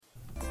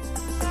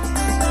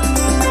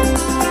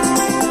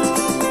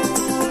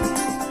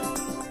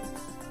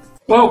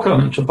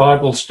Welcome to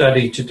Bible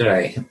Study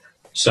Today.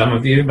 Some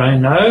of you may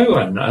know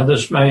and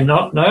others may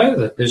not know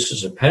that this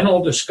is a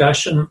panel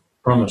discussion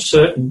from a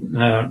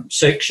certain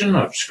section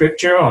of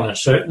Scripture on a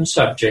certain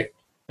subject.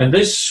 And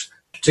this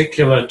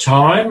particular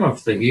time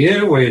of the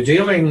year, we're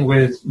dealing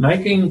with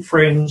making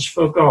friends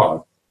for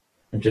God.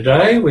 And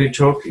today we're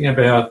talking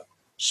about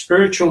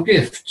spiritual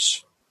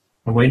gifts.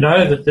 And we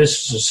know that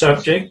this is a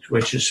subject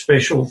which is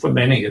special for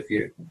many of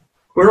you.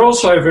 We're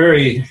also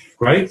very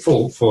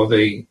grateful for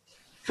the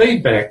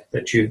feedback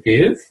that you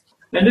give.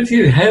 And if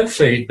you have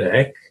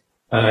feedback,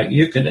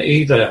 you can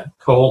either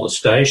call the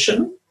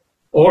station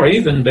or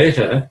even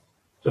better,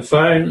 to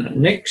phone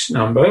Nick's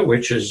number,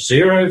 which is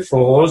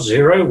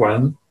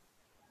 0401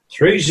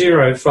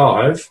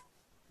 305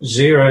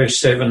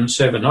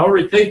 077. I'll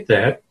repeat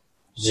that,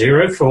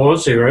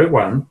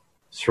 0401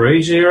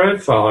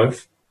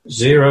 305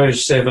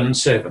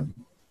 077.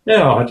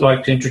 Now, I'd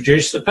like to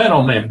introduce the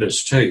panel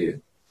members to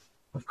you.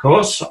 Of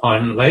course,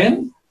 I'm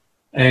Len.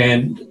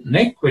 And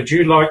Nick, would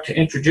you like to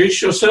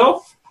introduce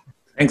yourself?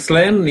 Thanks,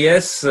 Len.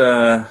 Yes,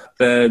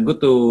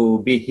 good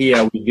to be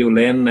here with you,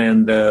 Len,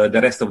 and the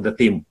rest of the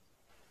team.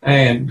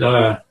 And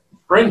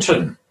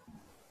Brenton.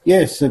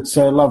 Yes, it's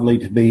lovely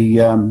to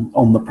be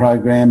on the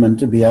program and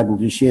to be able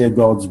to share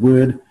God's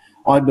Word.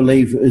 I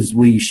believe as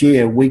we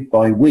share week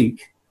by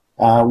week,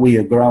 we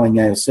are growing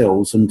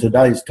ourselves, and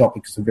today's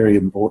topic is a very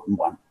important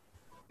one.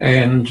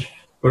 And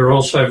we're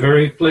also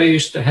very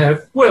pleased to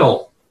have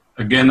Will.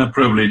 Again, a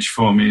privilege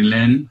for me,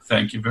 Len.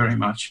 Thank you very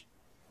much.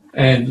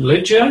 And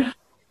Lydia?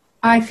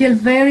 I feel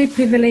very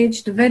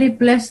privileged, very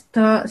blessed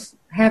to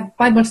have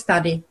Bible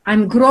study.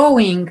 I'm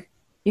growing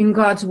in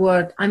God's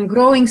Word. I'm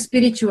growing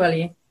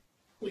spiritually.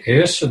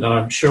 Yes, and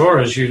I'm sure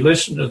as you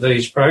listen to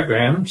these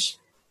programs,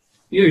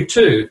 you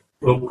too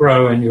will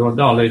grow in your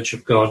knowledge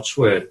of God's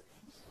Word.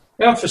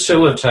 Our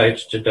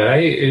facilitator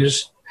today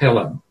is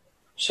Helen.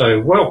 So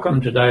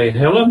welcome today,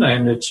 Helen,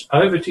 and it's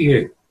over to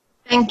you.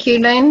 Thank you,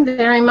 Len,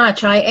 very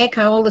much. I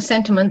echo all the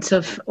sentiments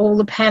of all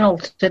the panel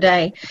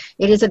today.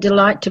 It is a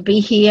delight to be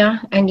here.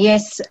 And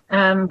yes,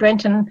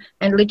 Brenton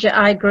and Lydia,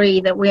 I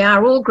agree that we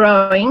are all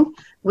growing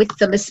with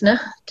the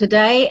listener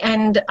today,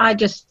 and I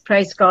just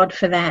praise God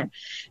for that.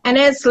 And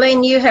as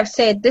Len, you have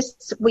said,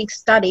 this week's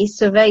study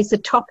surveys the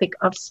topic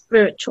of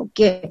spiritual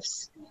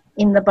gifts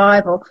in the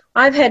Bible.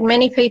 I've had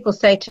many people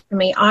say to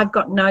me, I've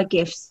got no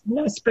gifts,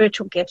 no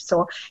spiritual gifts,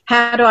 or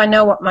how do I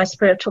know what my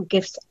spiritual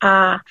gifts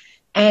are?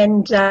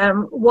 And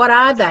what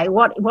are they?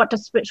 What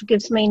does spiritual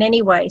gifts mean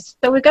anyway?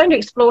 So we're going to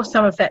explore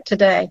some of that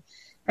today,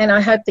 and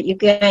I hope that you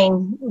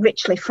gain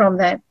richly from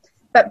that.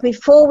 But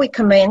before we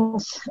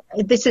commence,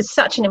 this is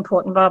such an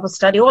important Bible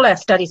study. All our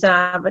studies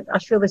are, but I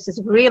feel this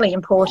is really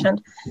important.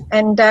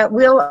 And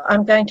Will,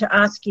 I'm going to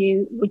ask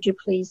you, would you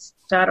please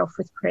start off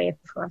with prayer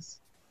for us?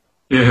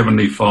 Dear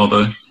Heavenly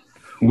Father,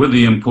 with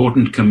the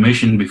important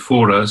commission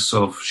before us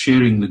of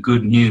sharing the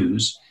good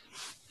news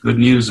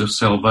of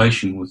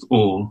salvation with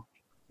all,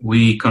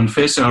 we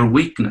confess our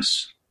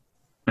weakness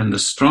and the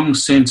strong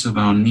sense of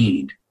our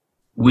need.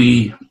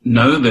 We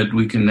know that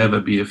we can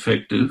never be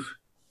effective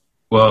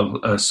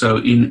while so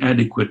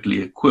inadequately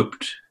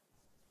equipped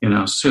in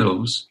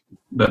ourselves,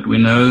 but we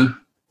know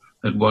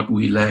that what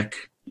we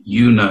lack,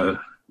 you know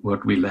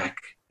what we lack.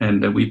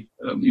 And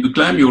you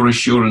claim your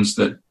assurance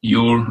that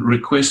your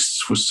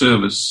requests for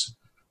service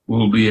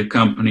will be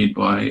accompanied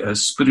by a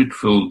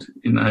spirit-filled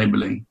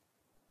enabling.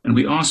 And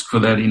we ask for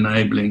that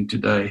enabling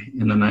today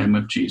in the name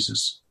of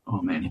Jesus.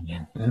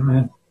 Amen.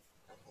 Amen.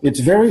 It's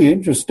very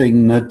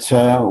interesting that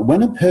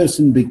when a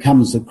person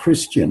becomes a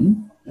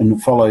Christian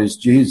and follows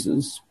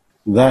Jesus,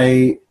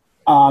 they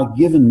are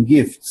given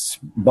gifts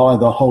by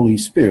the Holy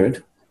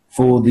Spirit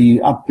for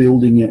the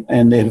upbuilding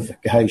and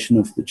edification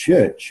of the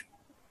church.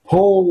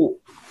 Paul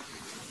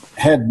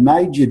had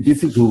major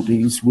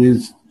difficulties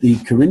with the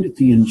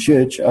Corinthian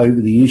church over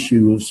the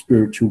issue of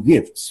spiritual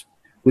gifts,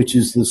 which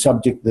is the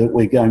subject that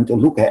we're going to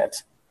look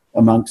at,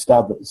 amongst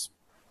others.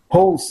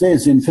 Paul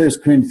says in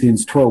 1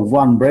 Corinthians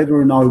 12:1,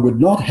 "Brethren, I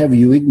would not have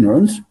you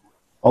ignorant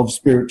of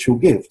spiritual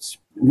gifts."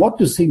 What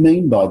does he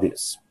mean by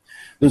this?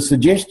 The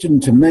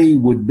suggestion to me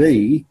would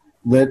be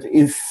that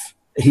if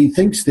he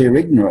thinks they're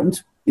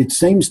ignorant, it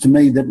seems to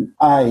me that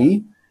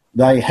A,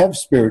 they have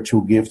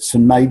spiritual gifts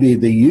and maybe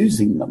they're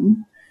using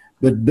them,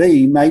 but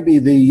B, maybe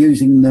they're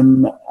using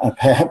them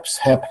perhaps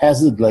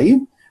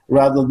haphazardly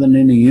rather than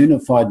in a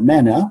unified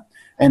manner,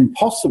 and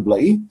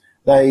possibly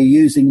they're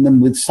using them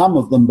with some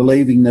of them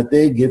believing that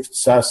their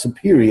gifts are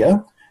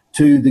superior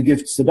to the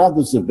gifts that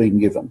others have been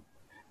given.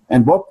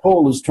 And what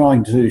Paul is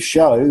trying to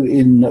show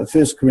in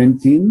 1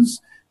 Corinthians,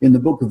 in the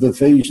book of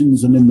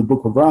Ephesians and in the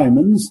book of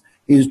Romans,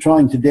 is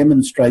trying to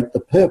demonstrate the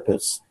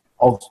purpose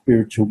of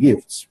spiritual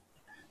gifts.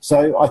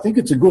 So I think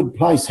it's a good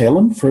place,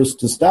 Helen, for us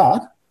to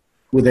start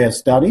with our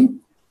study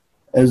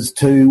as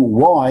to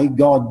why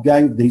God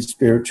gave these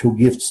spiritual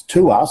gifts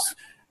to us.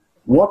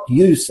 What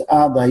use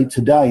are they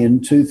today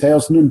in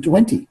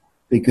 2020?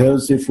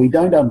 Because if we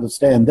don't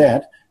understand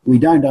that, we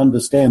don't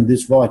understand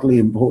this vitally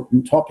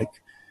important topic.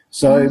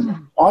 So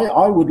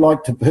I would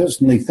like to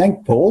personally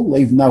thank Paul,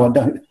 even though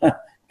I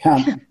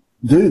can't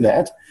do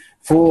that.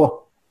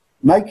 For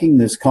making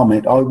this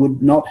comment, I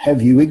would not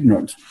have you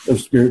ignorant of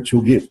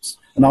spiritual gifts.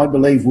 And I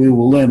believe we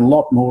will learn a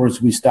lot more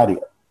as we study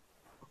it.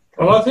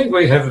 Well, I think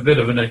we have a bit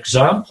of an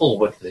example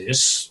with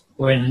this.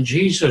 When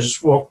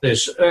Jesus walked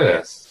this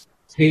earth,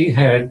 he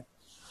had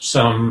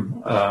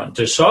some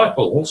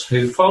disciples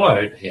who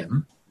followed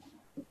him,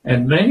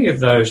 and many of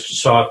those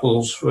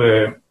disciples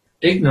were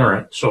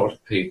ignorant sort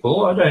of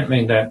people. I don't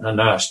mean that in a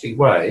nasty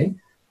way.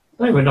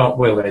 They were not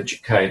well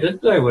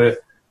educated. They were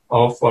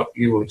of what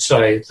you would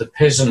say the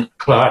peasant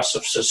class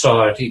of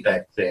society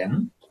back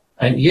then.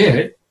 And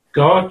yet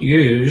God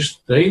used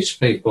these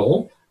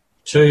people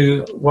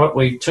to, what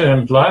we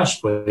termed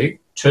last week,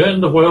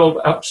 turn the world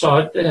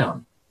upside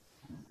down.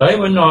 They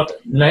were not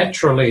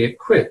naturally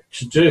equipped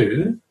to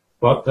do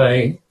what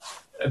they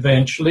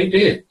eventually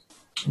did.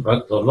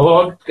 But the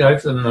Lord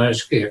gave them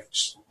those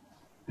gifts,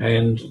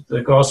 and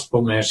the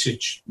gospel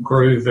message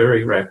grew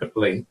very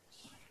rapidly.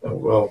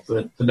 Well,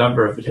 the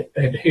number of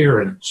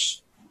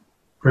adherents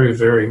grew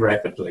very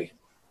rapidly.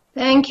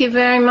 Thank you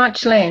very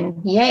much,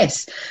 Len.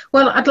 Yes.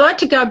 Well, I'd like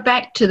to go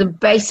back to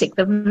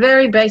the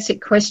very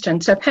basic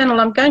question. So, panel,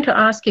 I'm going to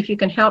ask if you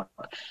can help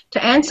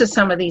to answer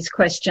some of these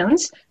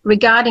questions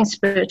regarding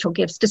spiritual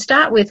gifts. To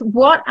start with,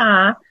 what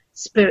are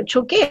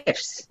spiritual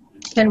gifts?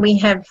 Can we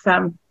have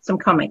some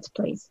comments,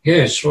 please?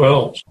 Yes,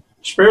 well,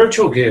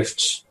 spiritual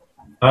gifts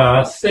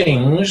are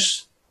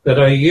things that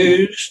are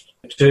used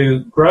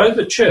to grow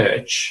the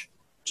church,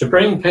 to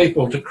bring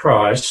people to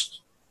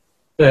Christ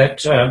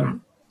that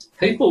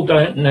people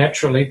don't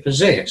naturally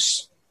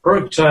possess. For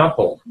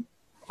example,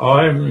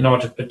 I'm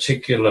not a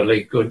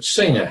particularly good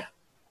singer.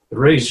 The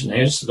reason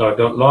is that I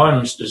got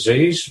Lyme's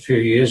disease a few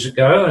years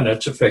ago and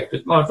it's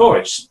affected my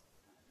voice.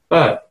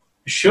 But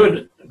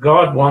should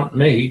God want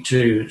me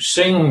to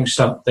sing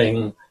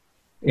something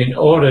in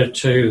order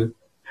to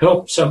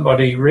help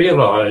somebody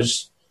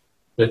realize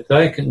that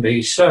they can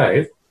be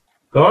saved,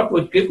 God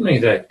would give me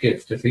that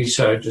gift if he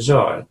so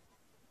desired.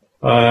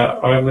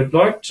 I would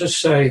like to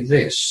say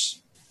this,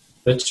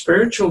 that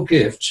spiritual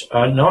gifts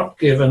are not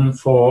given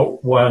for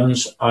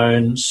one's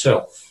own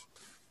self.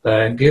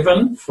 They are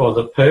given for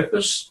the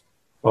purpose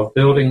of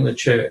building the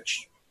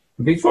church.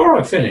 Before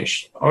I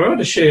finish, I want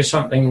to share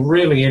something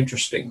really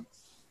interesting.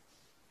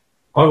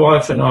 My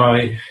wife and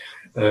I,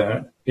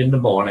 in the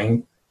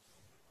morning,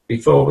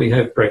 before we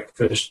have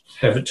breakfast,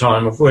 have a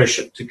time of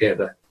worship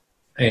together.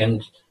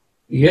 And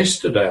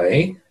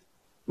yesterday,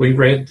 we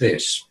read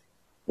this.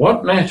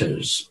 What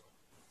matters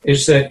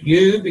is that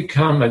you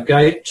become a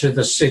gate to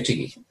the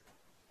city,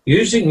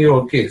 using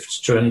your gifts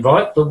to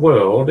invite the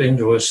world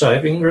into a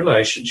saving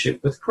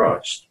relationship with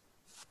Christ.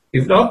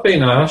 You've not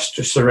been asked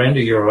to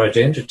surrender your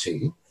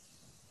identity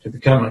to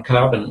become a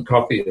carbon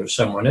copy of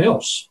someone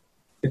else,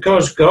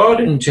 because God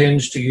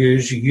intends to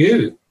use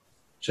you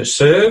to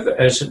serve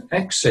as an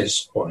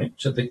access point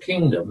to the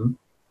kingdom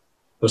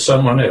for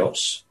someone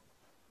else.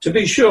 To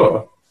be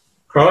sure,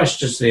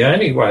 Christ is the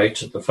only way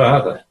to the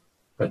Father,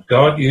 but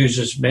God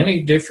uses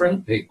many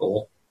different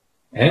people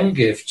and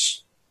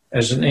gifts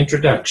as an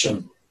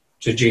introduction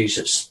to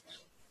Jesus.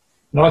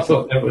 And I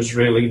thought that was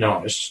really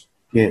nice.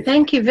 Yeah.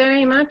 Thank you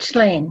very much,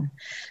 Len.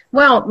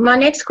 Well, my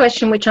next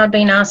question, which I've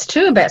been asked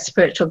too about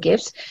spiritual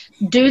gifts,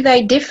 do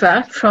they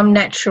differ from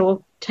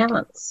natural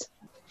talents?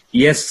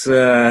 Yes,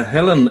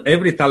 Helen,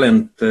 every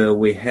talent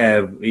we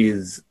have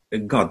is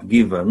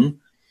God-given.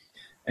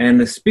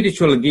 And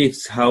spiritual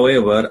gifts,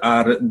 however,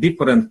 are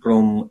different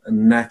from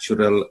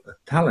natural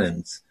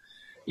talents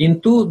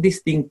in two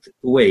distinct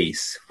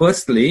ways.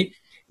 Firstly,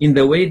 in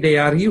the way they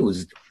are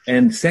used,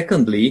 and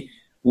secondly,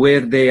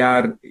 where they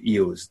are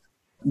used.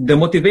 The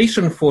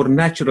motivation for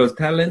natural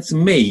talents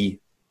may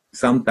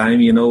sometime,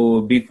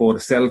 be for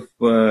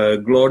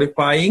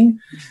self-glorifying,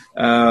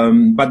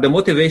 but the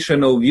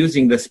motivation of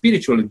using the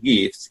spiritual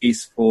gifts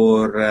is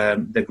for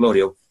the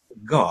glory of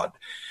God.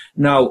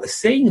 Now,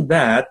 saying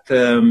that,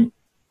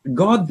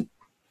 God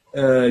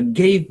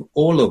gave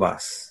all of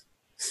us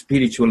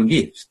spiritual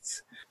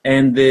gifts,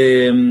 and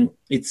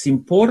it's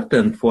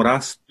important for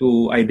us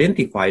to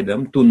identify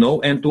them, to know,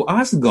 and to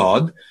ask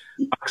God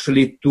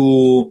actually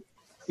to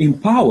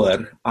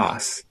empower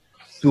us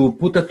to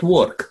put at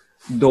work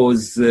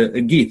those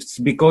gifts,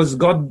 because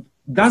God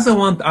doesn't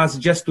want us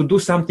just to do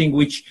something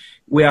which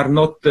we are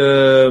not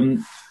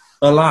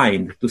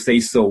aligned, to say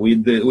so,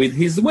 with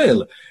His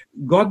will.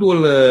 God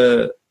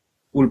will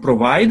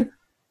provide,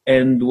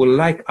 and would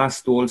like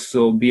us to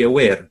also be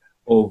aware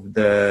of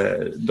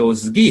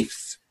those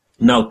gifts.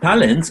 Now,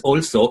 talents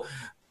also,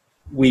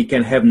 we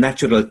can have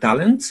natural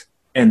talents,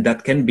 and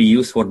that can be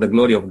used for the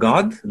glory of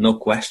God, no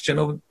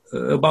question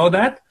about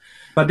that.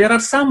 But there are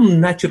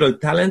some natural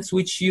talents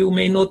which you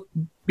may not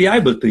be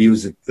able to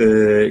use it,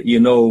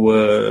 in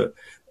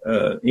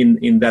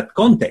that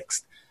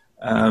context.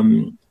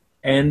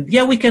 And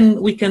yeah, we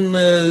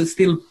can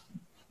still.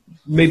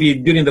 Maybe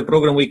during the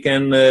program we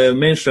can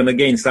mention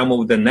again some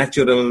of the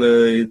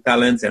natural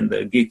talents and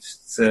the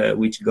gifts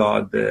which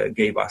God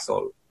gave us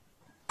all.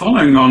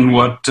 Following on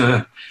what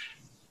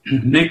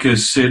Nick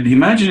has said,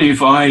 imagine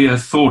if I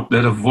thought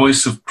that a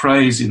voice of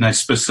praise in a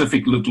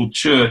specific little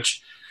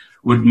church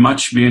would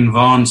much be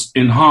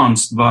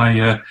enhanced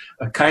by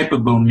a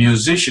capable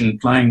musician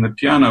playing the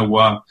piano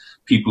while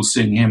people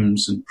sing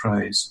hymns and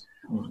praise.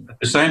 At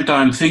the same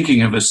time,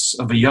 thinking of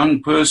a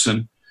young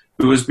person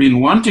who has been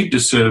wanting to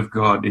serve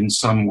God in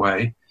some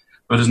way,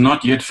 but has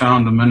not yet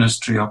found a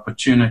ministry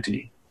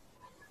opportunity.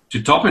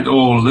 To top it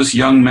all, this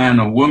young man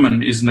or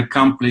woman is an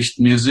accomplished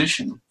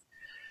musician.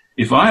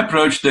 If I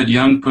approached that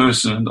young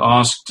person and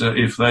asked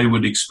if they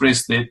would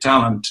express their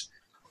talent,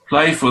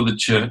 play for the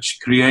church,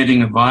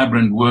 creating a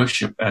vibrant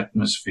worship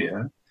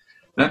atmosphere,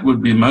 that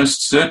would be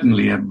most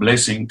certainly a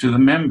blessing to the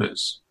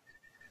members.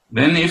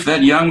 Then if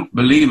that young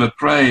believer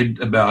prayed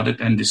about it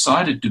and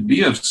decided to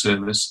be of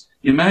service,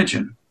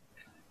 imagine.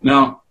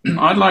 Now,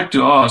 I'd like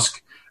to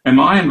ask, am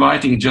I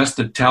inviting just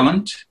a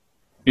talent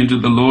into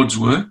the Lord's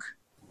work?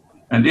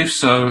 And if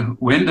so,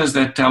 when does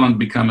that talent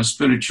become a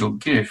spiritual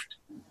gift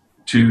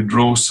to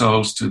draw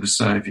souls to the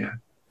Saviour?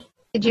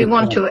 Did you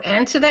want to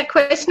answer that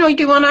question, or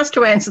do you want us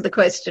to answer the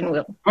question,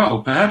 Will?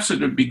 Well, perhaps it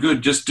would be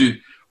good just to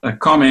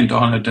comment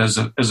on it as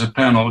a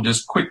panel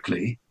just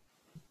quickly.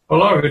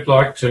 Well, I would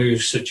like to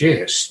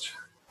suggest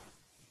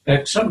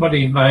that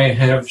somebody may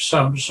have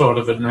some sort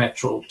of a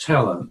natural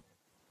talent,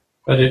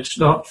 but it's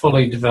not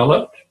fully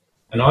developed.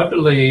 And I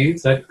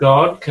believe that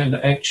God can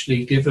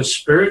actually give a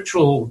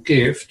spiritual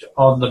gift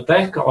on the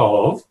back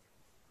of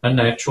a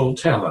natural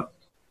talent.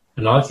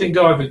 And I think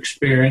I've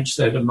experienced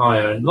that in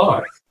my own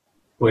life,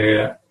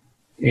 where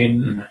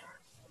in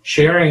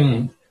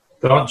sharing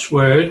God's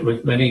word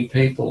with many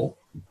people,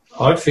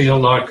 I feel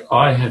like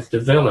I have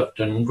developed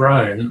and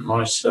grown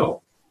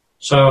myself.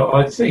 So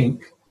I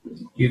think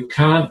you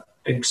can't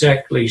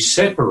exactly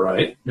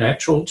separate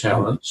natural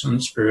talents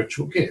and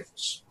spiritual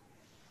gifts.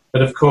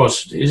 But of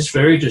course, it is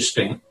very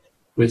distinct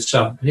with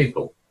some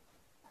people.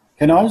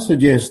 Can I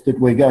suggest that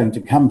we're going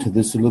to come to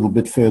this a little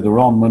bit further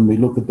on when we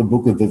look at the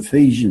book of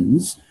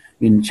Ephesians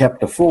in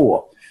chapter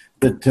 4,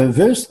 that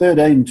verse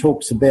 13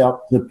 talks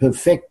about the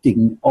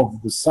perfecting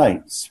of the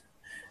saints.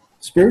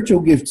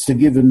 Spiritual gifts are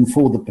given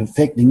for the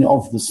perfecting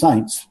of the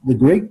saints. The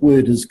Greek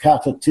word is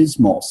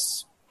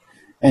katatismos,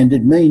 and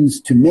it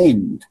means to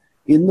mend.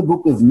 In the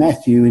book of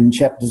Matthew in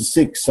chapter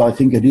 6, I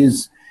think it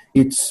is,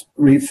 it's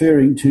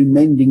referring to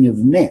mending of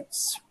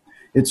nets.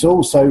 It's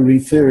also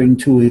referring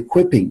to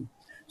equipping.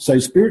 So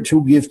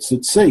spiritual gifts,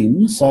 it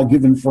seems, are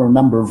given for a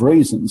number of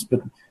reasons,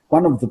 but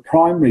one of the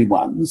primary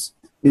ones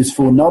is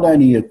for not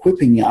only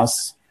equipping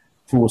us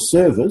for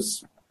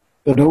service,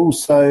 but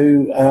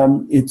also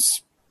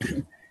it's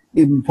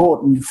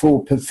important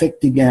for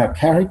perfecting our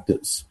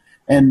characters.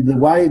 And the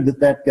way that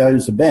that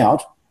goes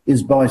about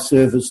is by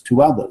service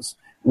to others.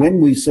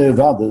 When we serve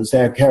others,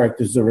 our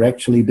characters are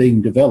actually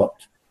being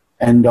developed.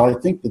 And I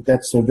think that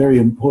that's a very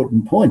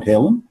important point,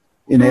 Helen,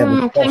 in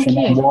our discussion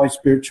on why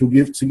spiritual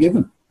gifts are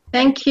given.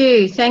 Thank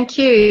you. Thank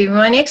you.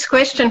 My next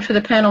question for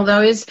the panel,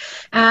 though, is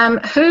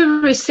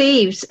who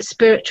receives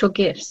spiritual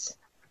gifts?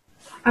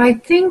 I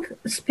think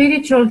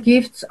spiritual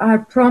gifts are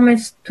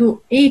promised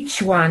to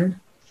each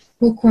one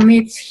who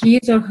commits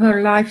his or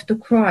her life to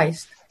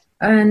Christ.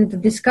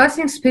 And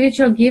discussing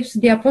spiritual gifts,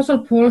 the Apostle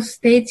Paul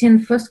states in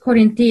 1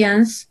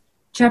 Corinthians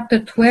chapter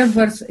 12,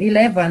 verse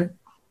 11,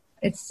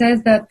 it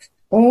says that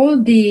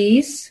all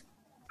these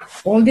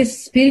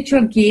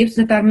spiritual gifts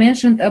that are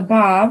mentioned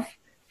above,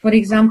 for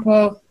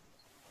example,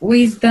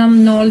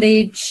 wisdom,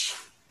 knowledge,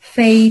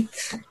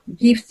 faith,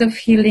 gifts of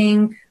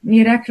healing,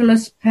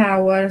 miraculous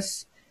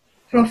powers,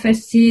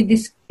 prophecy,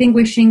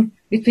 distinguishing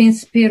between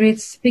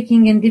spirits,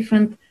 speaking in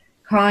different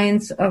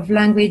kinds of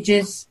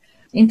languages,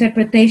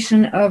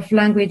 interpretation of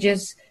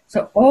languages.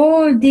 So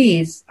all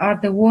these are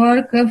the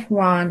work of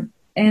one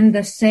and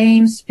the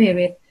same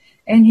Spirit,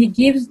 and He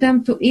gives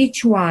them to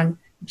each one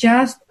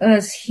just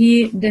as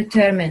He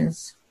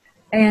determines.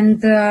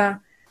 And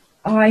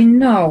I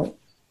know,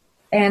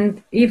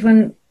 and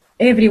even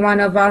every one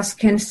of us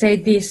can say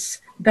this,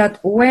 that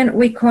when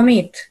we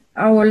commit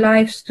our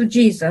lives to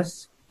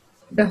Jesus,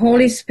 the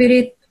Holy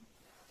Spirit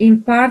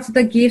imparts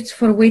the gifts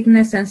for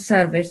witness and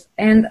service.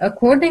 And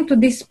according to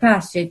this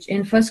passage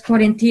in 1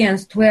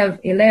 Corinthians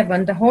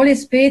 12:11, the Holy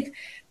Spirit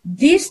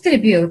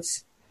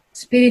distributes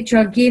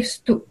spiritual gifts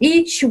to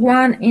each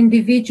one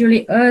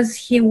individually as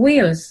He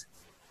wills.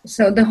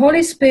 So the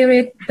Holy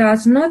Spirit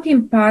does not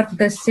impart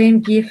the same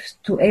gifts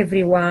to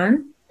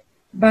everyone,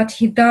 but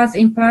He does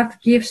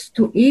impart gifts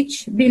to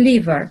each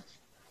believer.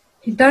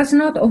 He does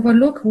not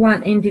overlook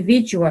one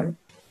individual.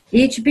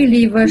 Each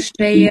believer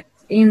shares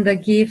in the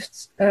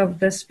gifts of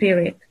the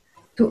Spirit.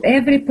 To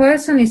every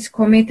person is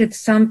committed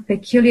some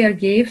peculiar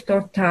gift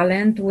or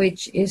talent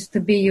which is to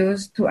be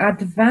used to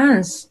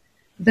advance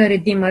the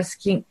Redeemer's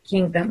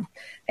kingdom.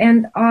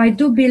 And I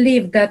do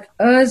believe that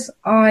as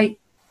I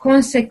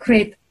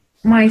consecrate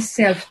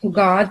myself to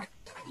God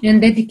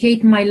and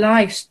dedicate my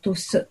life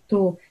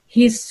to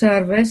His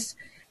service,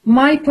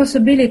 my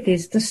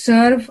possibilities to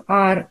serve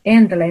are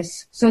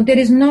endless. So there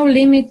is no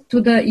limit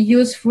to the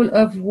useful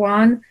of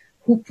one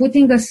who,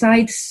 putting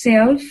aside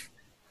self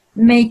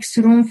makes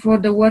room for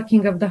the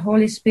working of the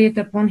Holy Spirit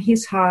upon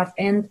his heart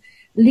and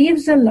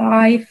lives a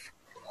life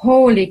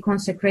wholly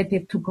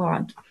consecrated to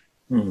God.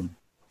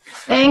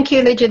 Thank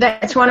you, Lydia.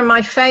 That's one of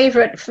my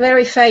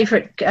very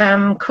favorite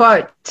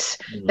quotes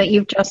that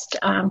you've just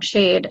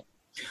shared.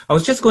 I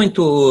was just going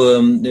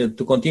to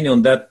continue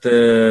on that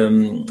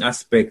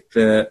aspect.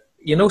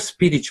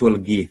 Spiritual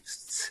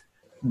gifts,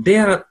 they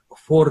are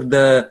for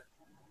the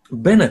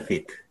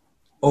benefit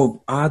of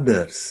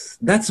others.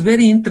 That's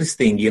very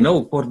interesting,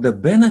 for the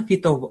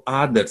benefit of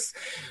others.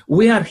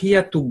 We are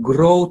here to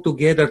grow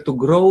together, to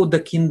grow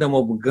the kingdom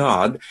of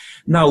God.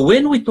 Now,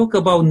 when we talk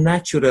about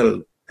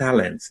natural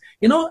talents,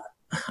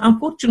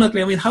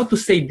 unfortunately, how to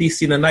say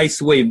this in a nice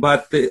way,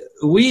 but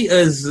we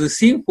as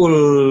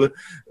sinful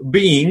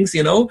beings,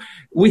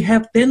 we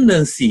have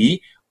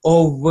tendency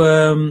of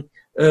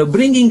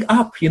bringing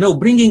up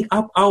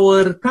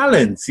our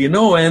talents,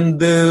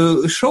 and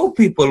show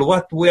people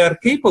what we are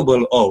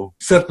capable of,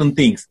 certain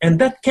things. And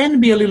that can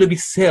be a little bit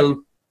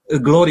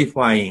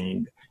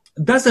self-glorifying.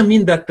 Doesn't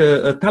mean that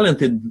a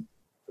talented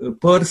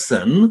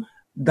person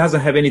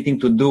doesn't have anything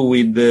to do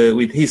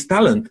with his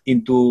talent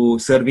into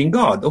serving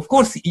God. Of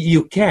course,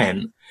 you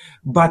can.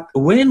 But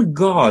when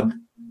God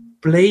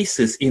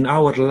places in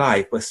our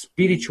life a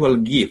spiritual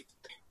gift,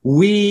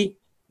 we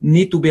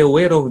need to be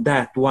aware of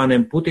that one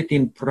and put it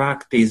in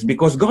practice,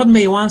 because God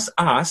may want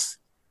us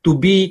to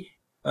be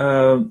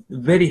a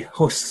very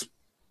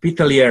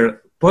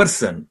hospitalier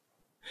person.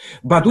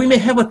 But we may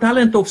have a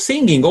talent of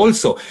singing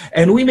also,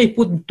 and we may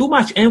put too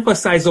much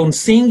emphasis on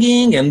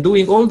singing and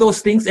doing all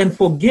those things and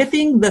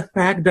forgetting the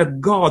fact that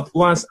God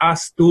wants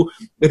us to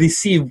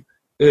receive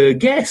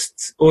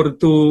guests, or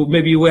to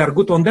maybe we are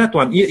good on that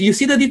one. You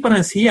see the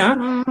difference here?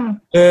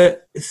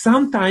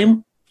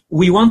 Sometimes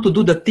we want to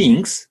do the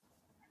things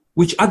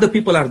which other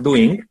people are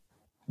doing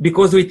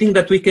because we think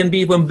that we can be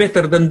even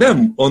better than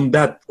them on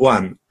that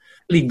one.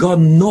 God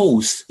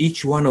knows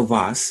each one of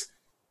us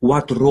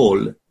what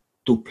role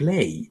to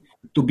play,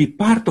 to be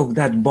part of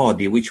that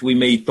body, which we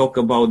may talk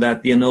about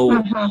that,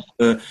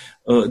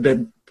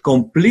 the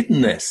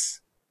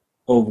completeness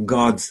of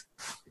God's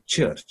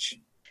church.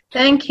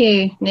 Thank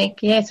you, Nick.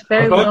 Yes,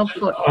 very well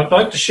put. I'd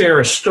like to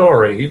share a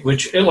story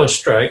which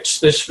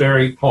illustrates this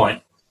very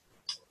point.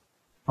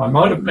 I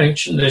might have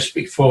mentioned this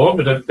before,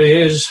 but it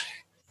bears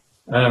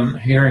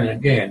hearing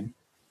again.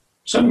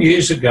 Some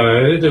years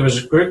ago, there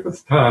was a group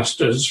of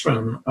pastors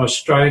from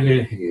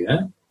Australia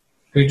here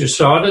who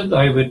decided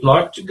they would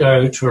like to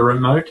go to a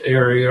remote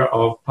area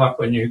of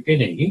Papua New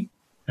Guinea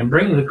and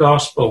bring the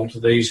gospel to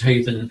these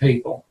heathen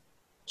people.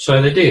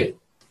 So they did.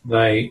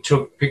 They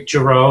took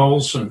picture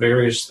rolls and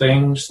various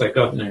things. They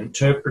got an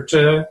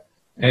interpreter,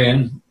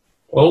 and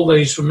all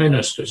these were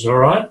ministers, all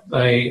right?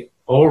 They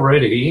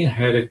already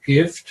had a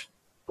gift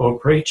for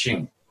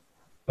preaching,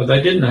 but they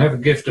didn't have a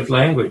gift of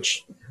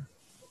language.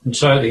 And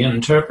so the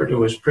interpreter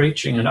was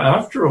preaching, and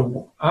after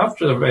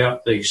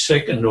about the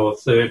second or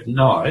third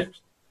night,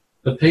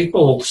 the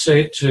people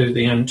said to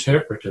the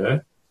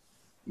interpreter,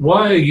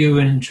 "Why are you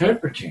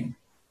interpreting?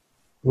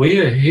 We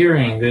are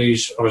hearing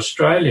these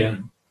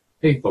Australian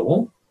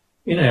people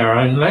in our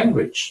own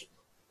language."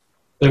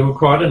 There were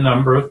quite a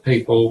number of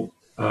people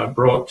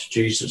brought to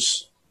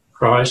Jesus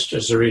Christ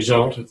as a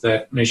result of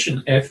that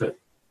mission effort.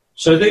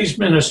 So these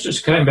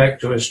ministers came back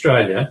to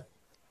Australia,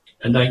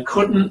 and they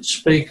couldn't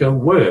speak a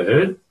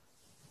word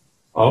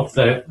of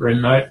that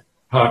remote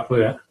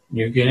Papuan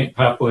New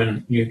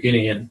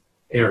Guinean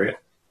area.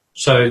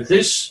 So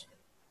this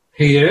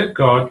here,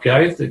 God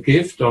gave the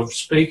gift of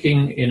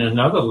speaking in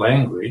another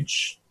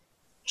language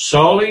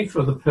solely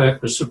for the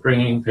purpose of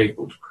bringing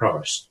people to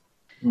Christ.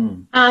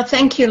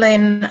 Thank you,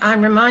 Len.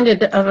 I'm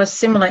reminded of a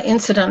similar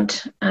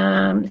incident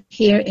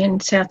here in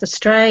South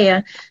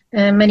Australia.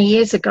 Many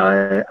years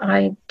ago,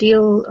 I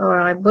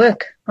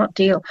work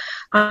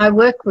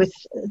with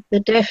the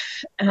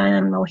deaf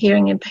or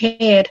hearing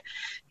impaired,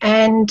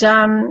 and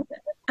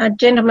a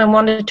gentleman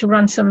wanted to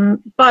run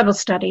some Bible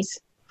studies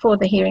for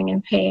the hearing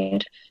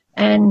impaired,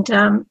 and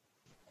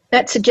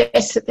that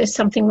suggests that there's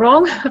something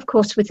wrong, of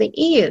course, with the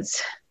ears.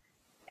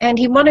 And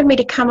he wanted me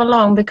to come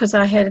along because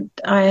I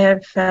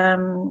have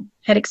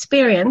had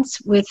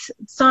experience with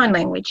sign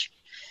language.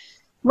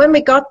 When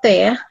we got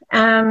there,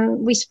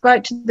 we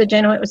spoke to the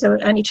gentleman. It was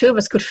only two of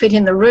us could fit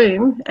in the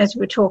room as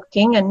we were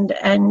talking and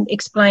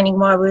explaining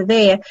why we were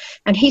there.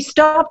 And he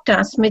stopped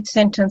us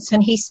mid-sentence,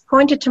 and he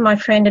pointed to my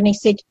friend and he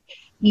said,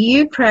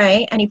 "You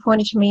pray," and he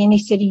pointed to me and he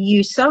said,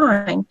 "You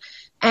sign."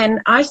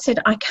 And I said,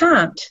 "I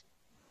can't."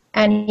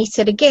 And he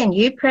said again,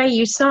 "You pray,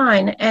 you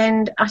sign."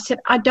 And I said,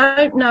 "I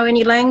don't know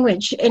any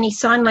language, any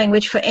sign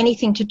language for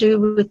anything to do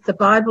with the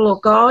Bible or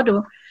God,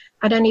 or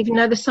I don't even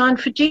know the sign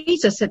for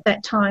Jesus at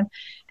that time."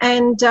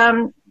 And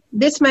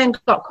this man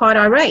got quite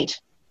irate,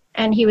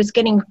 and he was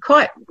getting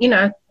quite,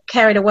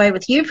 carried away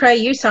with, "You pray,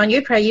 you sign,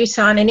 you pray, you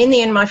sign." And in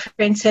the end, my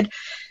friend said,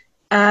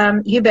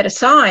 "You better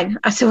sign."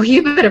 I said, "Well,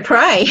 you better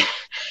pray."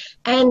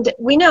 And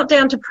we knelt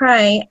down to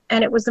pray,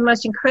 and it was the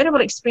most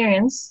incredible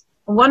experience,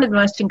 one of the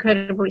most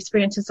incredible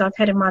experiences I've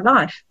had in my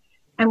life.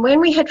 And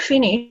when we had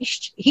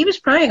finished, he was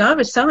praying, I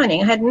was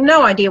signing. I had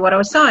no idea what I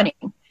was signing.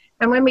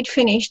 And when we'd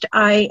finished,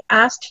 I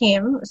asked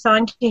him,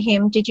 signed to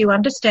him, did you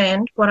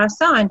understand what I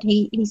signed?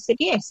 He said,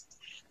 yes.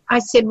 I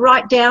said,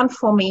 write down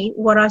for me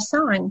what I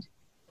signed.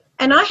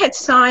 And I had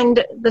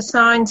signed the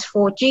signs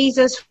for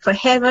Jesus, for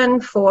heaven,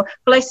 for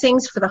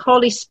blessings, for the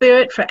Holy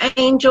Spirit, for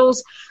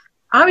angels.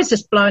 I was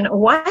just blown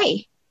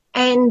away.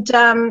 And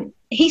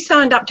he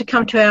signed up to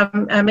come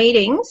to our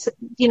meetings,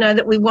 you know,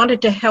 that we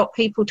wanted to help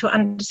people to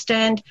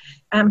understand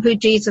who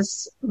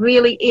Jesus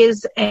really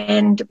is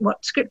and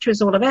what Scripture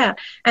is all about.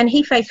 And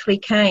he faithfully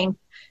came.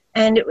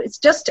 And it was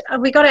just,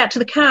 we got out to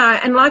the car,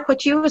 and like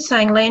what you were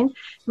saying, Len,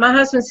 my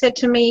husband said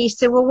to me, he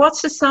said, well,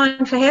 what's the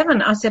sign for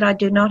heaven? I said, I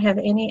do not have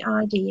any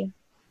idea.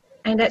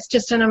 And that's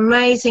just an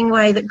amazing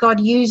way that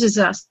God uses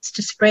us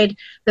to spread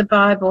the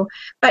Bible.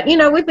 But, you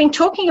know, we've been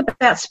talking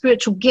about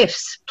spiritual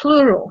gifts,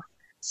 plural.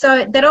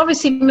 So that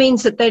obviously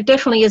means that there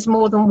definitely is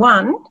more than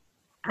one.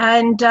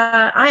 And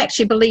I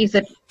actually believe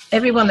that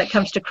everyone that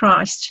comes to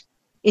Christ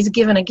is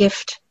given a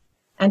gift.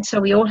 And so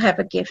we all have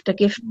a gift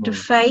of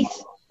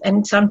faith.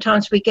 And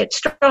sometimes we get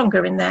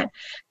stronger in that.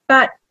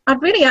 But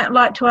I'd really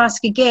like to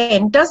ask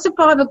again, does the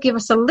Bible give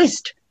us a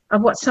list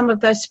of what some of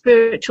those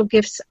spiritual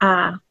gifts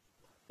are?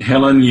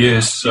 Helen,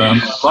 yes.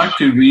 I'd like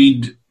to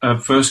read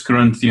 1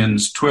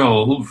 Corinthians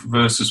 12,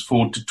 verses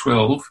 4 to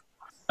 12.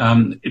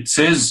 It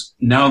says,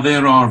 now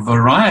there are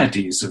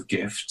varieties of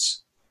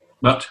gifts,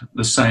 but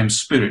the same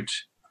Spirit.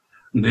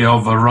 And there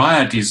are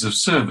varieties of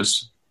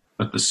service,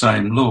 but the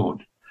same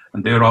Lord.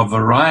 And there are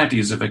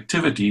varieties of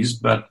activities,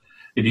 but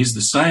it is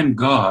the same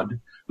God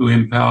who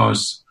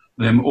empowers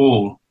them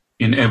all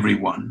in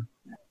everyone.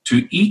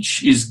 To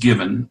each is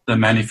given the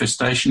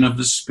manifestation of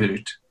the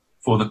Spirit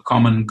for the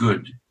common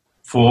good.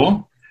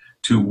 For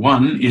to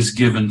one is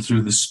given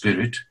through the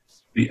Spirit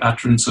the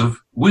utterance of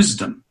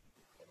wisdom,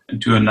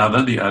 and to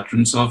another the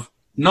utterance of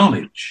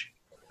knowledge,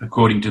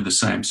 according to the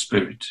same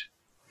Spirit.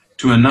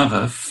 To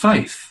another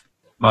faith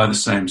by the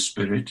same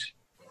Spirit.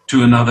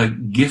 To another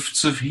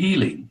gifts of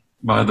healing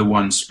by the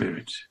one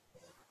Spirit.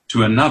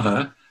 To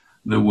another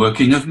the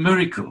working of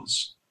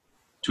miracles,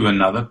 to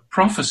another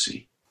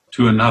prophecy,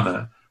 to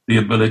another the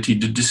ability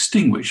to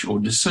distinguish or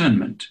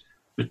discernment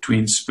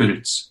between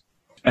spirits,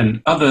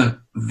 and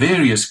other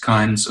various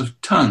kinds of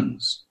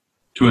tongues,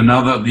 to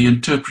another the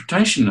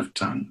interpretation of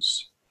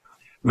tongues.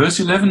 Verse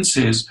 11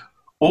 says,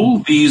 all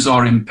these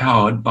are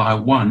empowered by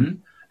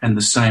one and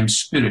the same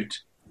Spirit,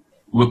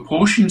 who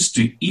apportions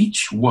to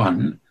each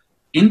one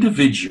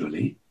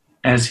individually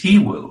as he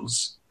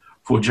wills,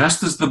 for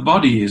just as the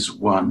body is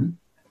one,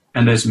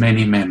 and as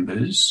many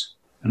members,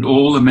 and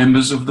all the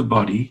members of the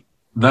body,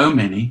 though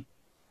many,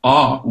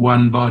 are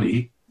one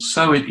body,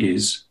 so it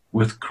is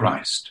with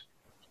Christ.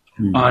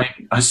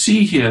 I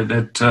see here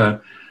that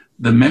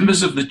the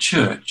members of the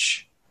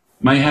church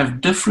may have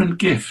different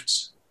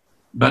gifts,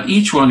 but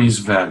each one is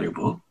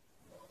valuable.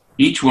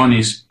 Each one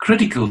is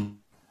critical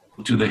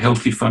to the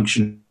healthy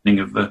functioning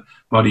of the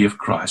body of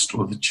Christ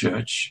or the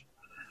church.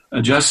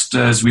 Just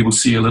as we will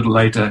see a little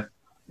later,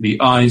 the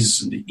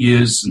eyes and the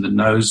ears and the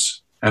nose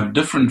have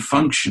different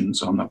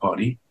functions on the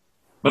body,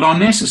 but are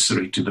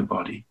necessary to the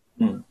body.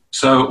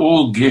 So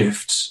all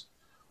gifts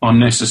are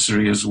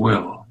necessary as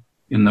well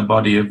in the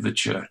body of the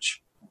church.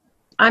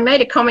 I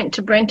made a comment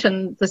to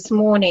Brenton this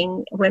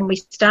morning when we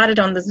started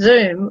on the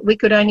Zoom. We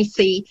could only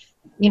see,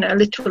 you know,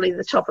 literally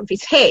the top of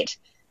his head.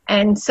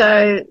 And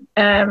so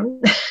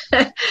I'm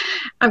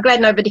glad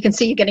nobody can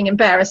see you getting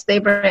embarrassed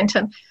there,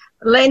 Brenton.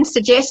 Len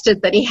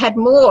suggested that he had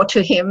more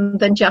to him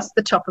than just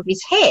the top of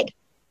his head.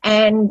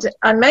 And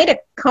I made a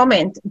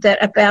comment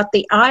about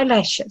the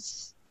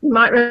eyelashes. You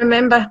might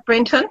remember,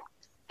 Brenton.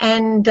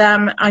 And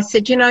I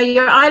said, you know,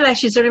 your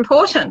eyelashes are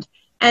important.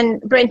 And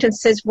Brenton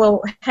says,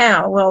 well,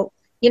 how? Well,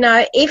 you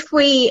know, if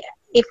we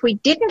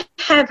didn't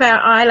have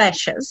our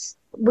eyelashes,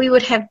 we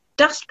would have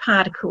dust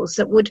particles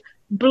that would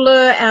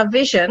blur our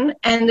vision,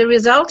 and the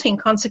resulting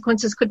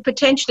consequences could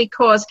potentially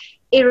cause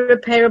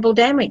irreparable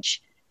damage.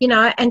 You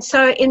know, and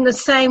so in the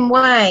same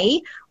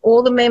way,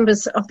 all the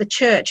members of the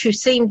church who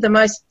seem the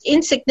most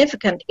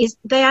insignificant,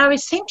 they are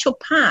essential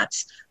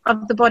parts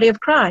of the body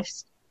of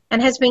Christ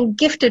and has been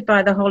gifted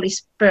by the Holy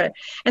Spirit.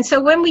 And so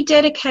when we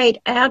dedicate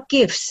our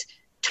gifts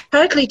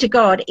totally to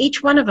God,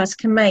 each one of us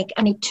can make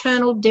an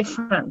eternal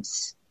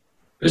difference.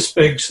 This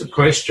begs the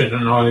question,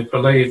 and I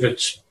believe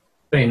it's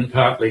been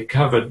partly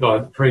covered by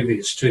the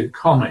previous two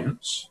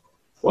comments.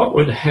 What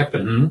would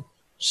happen,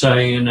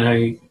 say, in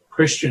a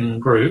Christian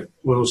group,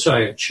 we'll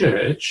say a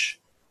church,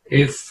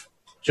 if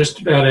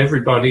just about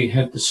everybody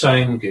had the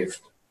same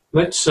gift?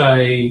 Let's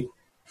say,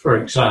 for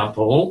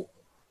example,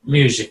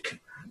 music.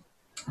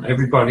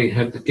 Everybody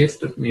had the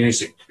gift of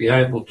music, to be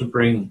able to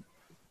bring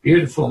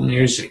beautiful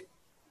music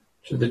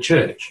to the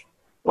church.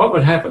 What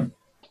would happen?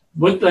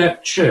 Would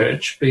that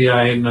church be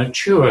a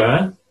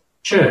mature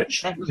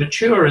church?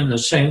 Mature in the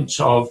sense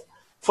of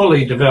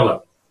fully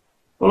developed?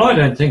 Well, I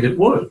don't think it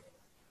would,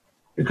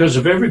 because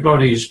if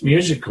everybody's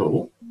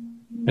musical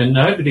and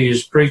nobody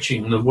is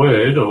preaching the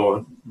word,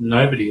 or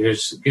nobody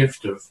has the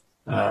gift of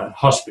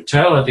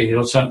hospitality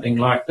or something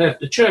like that,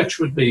 the church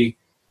would be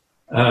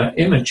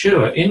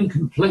immature,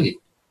 incomplete.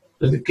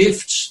 The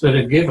gifts that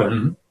are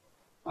given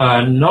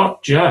are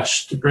not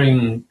just to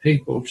bring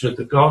people to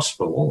the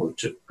gospel or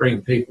to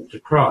bring people to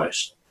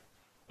Christ,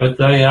 but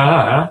they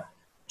are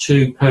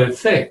to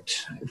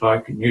perfect, if I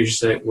can use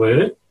that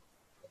word,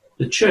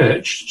 the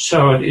church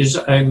so it is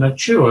a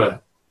mature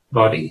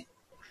body.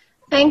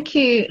 Thank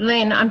you,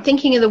 Len. I'm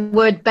thinking of the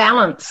word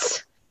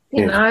balance.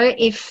 You know,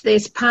 if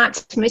there's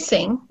parts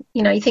missing,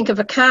 you know, you think of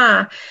a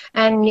car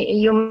and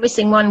you're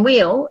missing one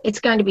wheel, it's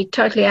going to be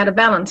totally out of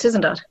balance,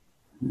 isn't it?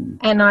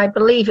 And I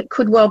believe it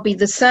could well be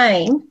the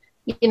same.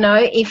 You know,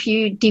 if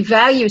you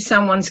devalue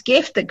someone's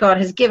gift that God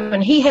has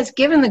given, he has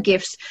given the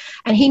gifts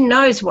and he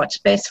knows what's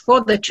best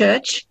for the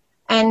church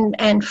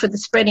and for the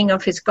spreading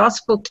of his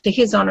gospel to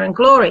his honour and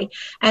glory.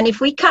 And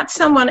if we cut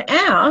someone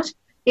out,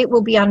 it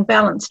will be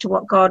unbalanced to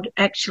what God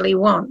actually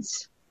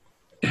wants.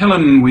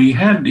 Helen, we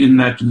had in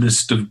that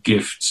list of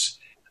gifts,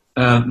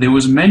 there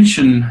was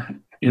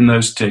mention in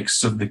those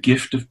texts of the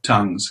gift of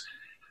tongues.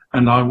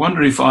 And I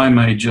wonder if I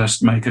may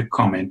just make a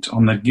comment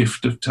on the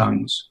gift of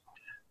tongues.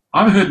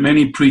 I've heard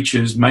many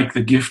preachers make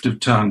the gift of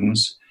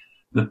tongues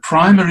the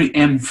primary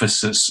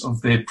emphasis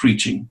of their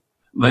preaching.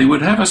 They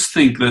would have us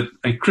think that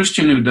a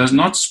Christian who does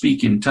not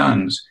speak in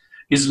tongues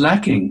is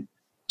lacking,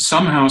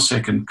 somehow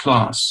second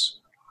class.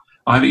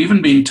 I've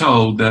even been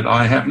told that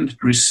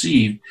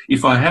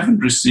if I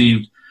haven't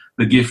received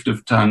the gift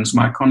of tongues,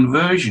 my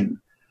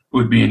conversion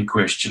would be in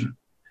question.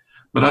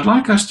 But I'd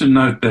like us to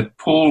note that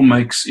Paul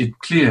makes it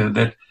clear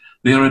that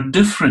there are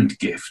different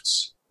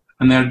gifts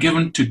and they're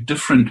given to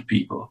different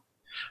people.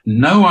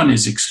 No one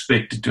is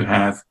expected to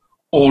have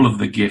all of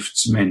the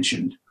gifts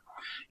mentioned.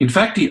 In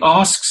fact, he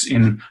asks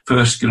in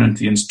 1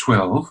 Corinthians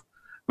 12,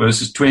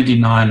 verses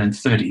 29 and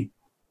 30,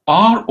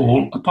 are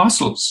all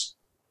apostles?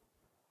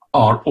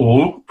 Are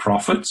all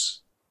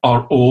prophets?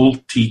 Are all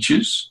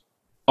teachers?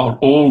 Are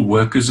all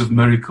workers of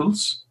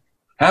miracles?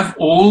 Have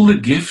all the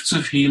gifts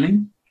of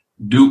healing?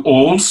 Do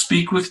all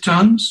speak with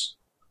tongues?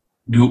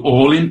 Do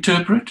all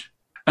interpret?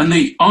 And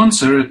the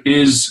answer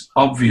is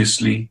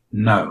obviously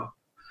no.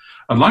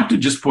 I'd like to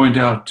just point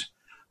out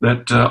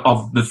that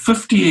of the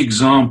 50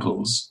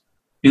 examples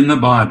in the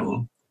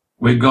Bible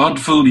where God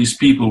filled his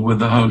people with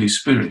the Holy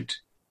Spirit,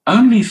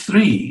 only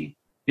 3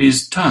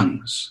 is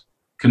tongues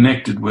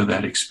connected with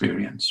that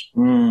experience.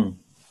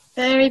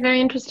 Very, very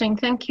interesting.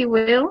 Thank you,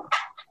 Will.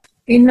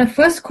 In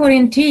 1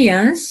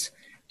 Corinthians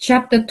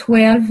chapter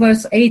 12,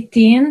 verse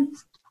 18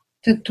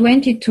 to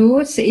 22,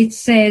 it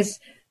says,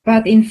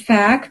 but in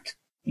fact,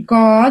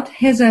 God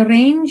has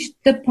arranged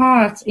the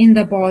parts in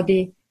the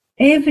body,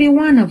 every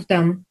one of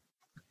them,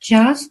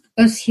 just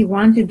as he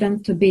wanted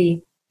them to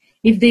be.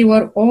 If they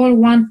were all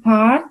one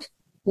part,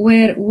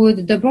 where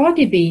would the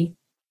body be?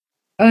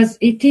 As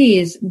it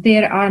is,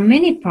 there are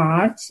many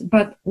parts,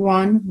 but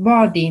one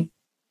body.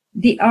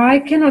 The eye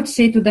cannot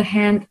say to the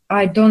hand,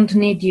 I don't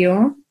need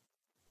you,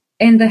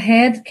 and the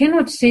head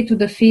cannot say to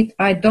the feet,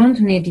 I don't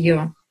need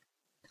you.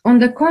 On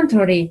the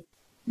contrary,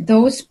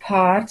 those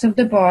parts of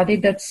the body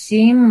that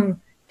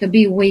seem to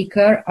be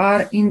weaker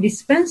are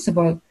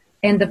indispensable,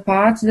 and the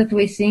parts that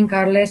we think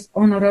are less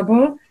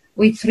honorable,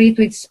 we treat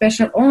with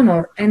special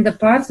honor, and the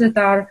parts that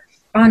are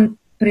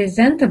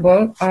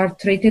unpresentable are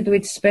treated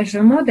with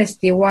special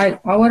modesty, while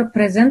our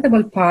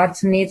presentable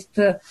parts need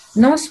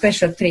no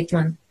special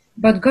treatment.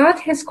 But God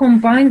has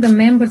combined the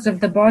members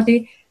of the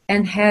body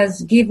and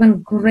has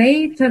given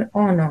greater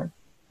honor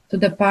to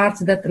the parts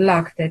that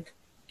lacked it,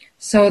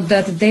 so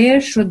that there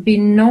should be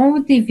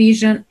no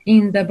division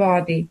in the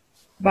body,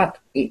 but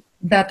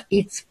that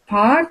its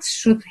parts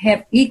should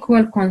have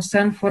equal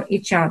concern for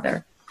each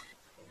other.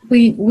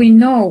 We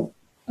know,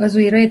 as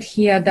we read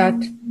here,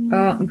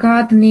 that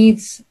God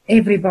needs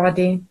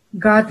everybody.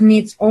 God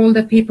needs all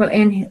the people,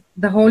 and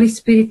the Holy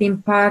Spirit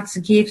imparts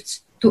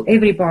gifts to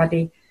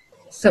everybody.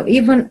 So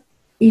even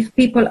if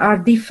people are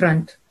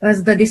different,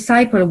 as the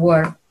disciples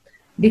were,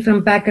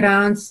 different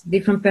backgrounds,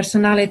 different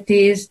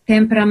personalities,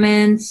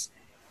 temperaments,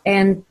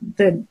 and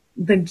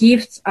the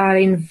gifts are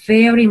in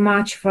very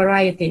much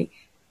variety.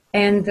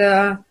 And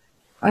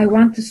I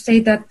want to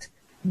say that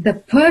the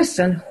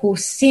person who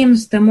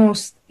seems the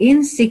most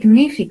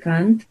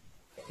insignificant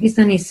is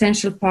an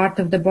essential part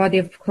of the body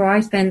of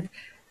Christ and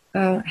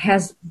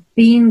has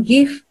been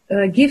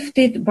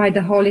gifted by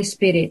the Holy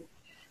Spirit.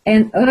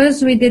 And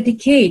as we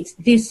dedicate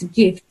these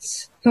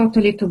gifts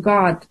totally to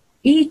God,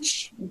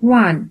 each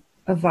one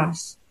of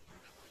us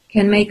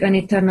can make an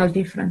eternal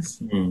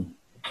difference.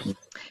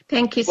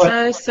 Thank you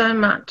so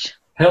much.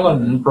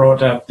 Helen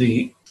brought up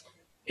the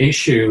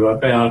issue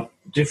about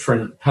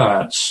different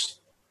parts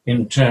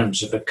in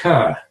terms of a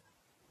car.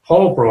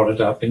 Paul brought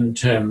it up in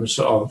terms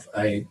of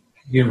a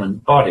human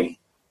body,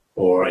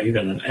 or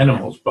even an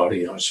animal's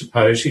body, I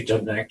suppose. He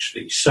doesn't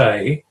actually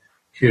say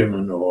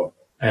human or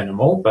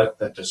animal, but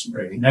that doesn't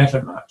really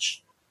matter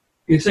much.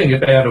 You think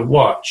about a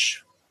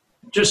watch,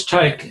 just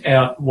take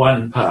out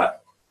one part,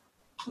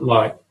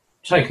 like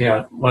take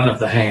out one of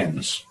the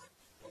hands.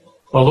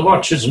 Well, the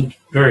watch isn't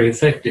very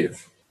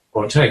effective.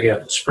 or take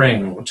out the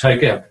spring or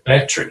take out the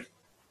battery.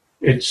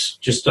 It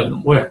just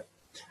doesn't work.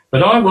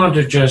 But I want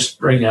to just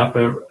bring up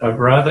a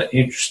rather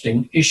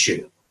interesting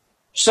issue.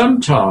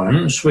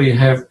 Sometimes we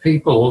have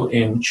people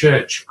in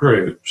church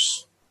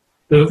groups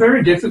who are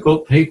very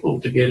difficult people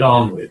to get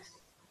on with.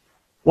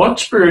 What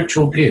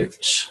spiritual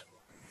gifts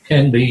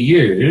can be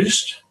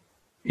used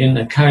in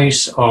the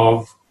case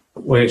of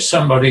where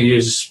somebody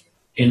is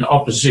in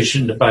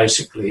opposition to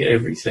basically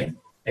everything?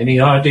 Any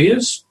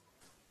ideas?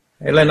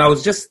 Helen, I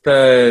was just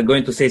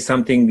going to say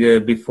something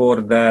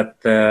before that,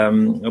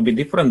 a bit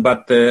different,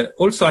 but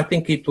also I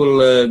think it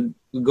will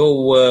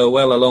go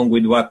well along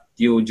with what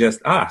you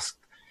just asked.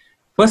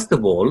 First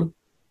of all,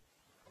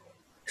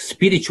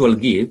 spiritual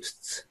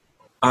gifts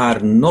are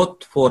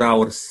not for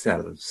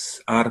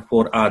ourselves, are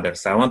for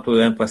others. I want to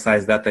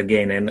emphasize that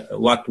again. And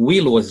what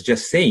Will was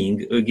just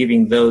saying,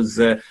 giving those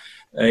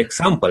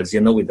examples,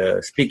 with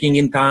the speaking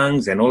in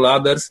tongues and all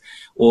others,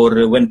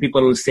 or when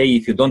people say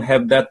if you don't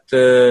have that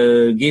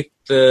gift,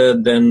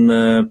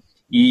 then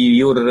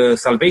your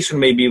salvation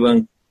may be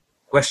even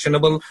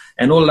questionable,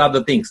 and all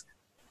other things.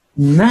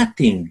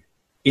 Nothing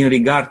in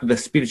regard to the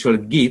spiritual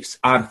gifts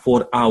are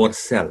for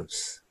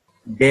ourselves.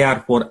 They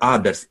are for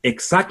others,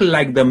 exactly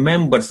like the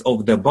members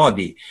of the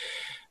body.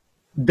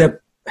 The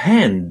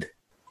hand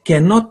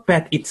cannot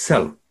pat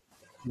itself.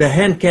 The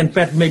hand can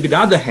pat maybe the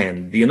other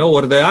hand,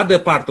 or the other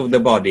part of the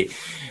body.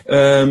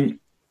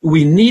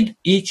 We need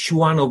each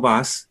one of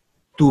us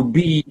to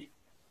be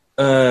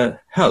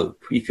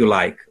help, if you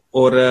like,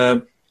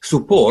 or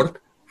support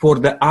for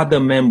the other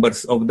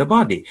members of the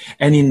body.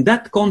 And in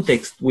that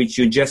context, which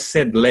you just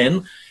said,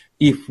 Len,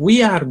 if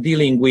we are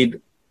dealing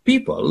with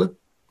people,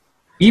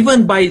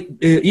 even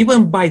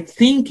by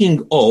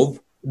thinking of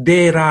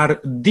there are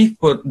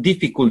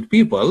difficult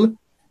people,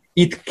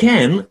 it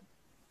can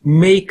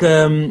make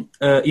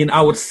in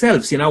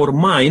ourselves, in our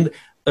mind,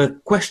 a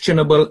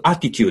questionable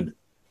attitude.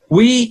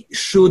 We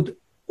should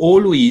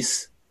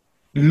always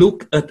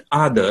look at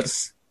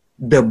others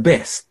the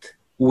best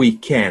we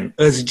can,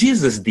 as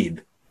Jesus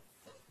did.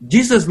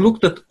 Jesus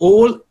looked at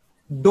all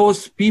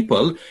those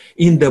people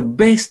in the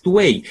best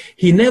way.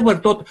 He never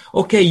thought,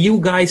 okay, you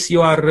guys,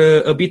 you are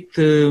a bit,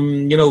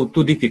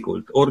 too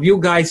difficult, or you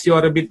guys, you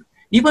are a bit,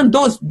 even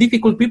those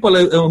difficult people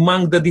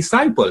among the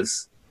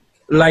disciples,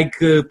 like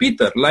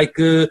Peter, like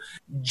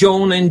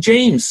John and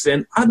James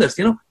and others,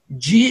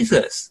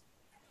 Jesus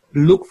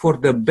looked for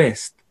the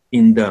best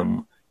in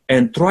them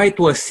and try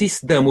to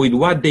assist them with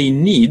what they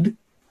need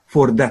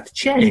for that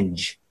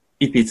change,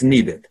 if it's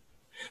needed,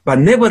 but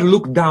never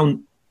look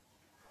down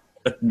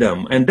at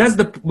them. And that's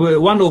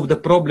one of the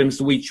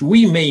problems which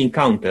we may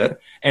encounter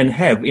and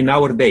have in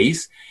our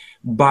days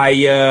by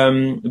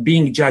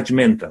being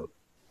judgmental.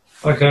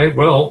 Okay,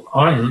 well,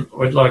 I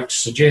would like to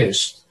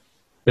suggest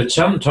that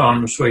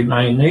sometimes we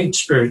may need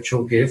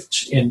spiritual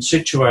gifts in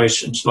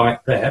situations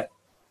like that.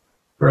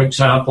 For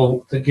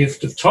example, the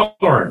gift of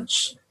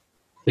tolerance,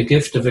 the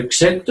gift of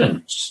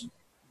acceptance,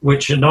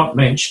 which are not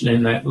mentioned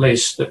in that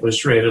list that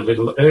was read a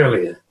little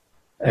earlier.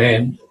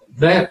 And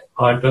that,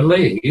 I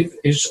believe,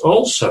 is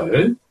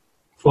also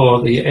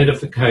for the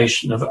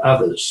edification of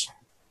others.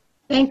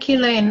 Thank you,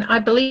 Len. I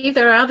believe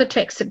there are other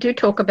texts that do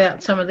talk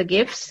about some of the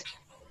gifts.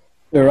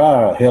 There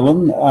are,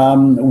 Helen.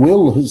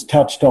 Will has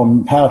touched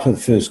on part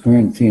of 1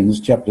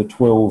 Corinthians chapter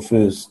 12,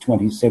 verse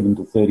 27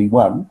 to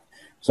 31.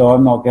 So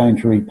I'm not going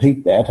to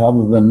repeat that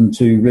other than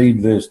to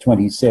read verse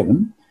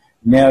 27.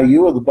 Now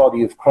you are the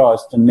body of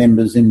Christ and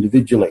members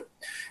individually.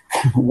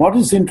 What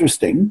is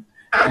interesting,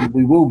 and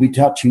we will be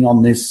touching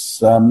on this,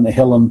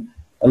 Helen,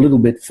 a little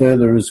bit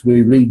further as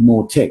we read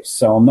more text,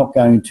 so I'm not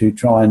going to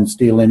try and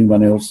steal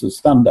anyone else's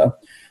thunder.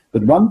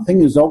 But one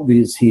thing is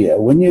obvious here.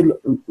 When you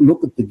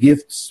look at the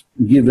gifts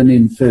given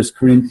in 1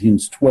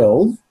 Corinthians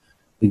 12,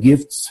 the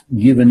gifts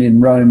given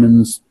in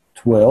Romans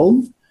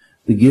 12,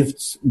 the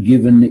gifts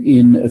given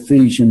in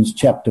Ephesians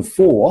chapter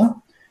 4,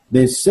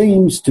 there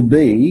seems to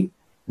be,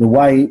 the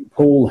way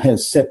Paul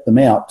has set them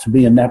out, to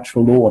be a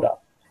natural order.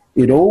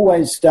 It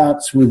always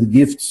starts with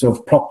gifts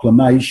of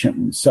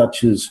proclamation,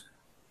 such as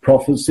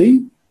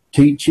prophecy,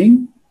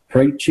 teaching,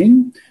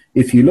 preaching.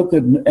 If you look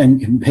at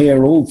and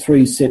compare all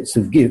three sets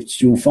of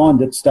gifts, you'll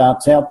find it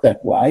starts out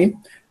that way.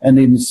 And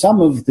in some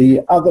of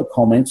the other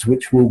comments,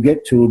 which we'll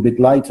get to a bit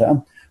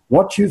later,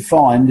 what you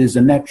find is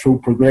a natural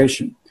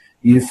progression.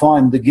 You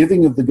find the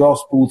giving of the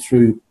gospel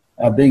through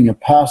being a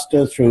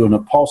pastor, through an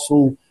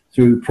apostle,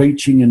 through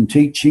preaching and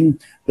teaching.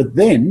 But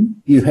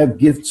then you have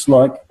gifts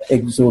like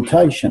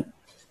exhortation,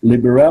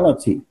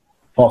 liberality,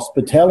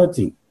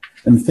 hospitality,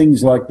 and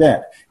things like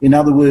that. In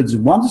other words,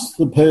 once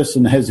the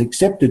person has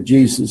accepted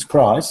Jesus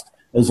Christ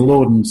as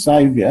Lord and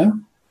Saviour,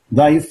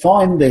 they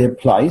find their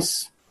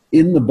place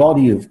in the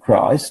body of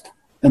Christ.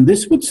 And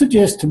this would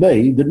suggest to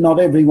me that not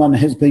everyone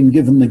has been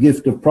given the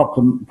gift of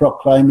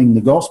proclaiming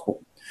the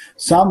gospel.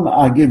 Some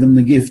are given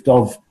the gift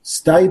of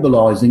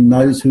stabilising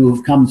those who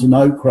have come to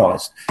know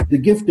Christ. The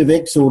gift of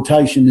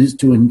exhortation is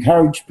to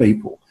encourage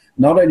people,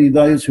 not only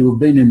those who have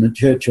been in the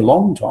church a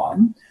long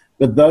time,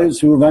 but those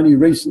who have only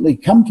recently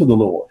come to the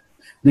Lord.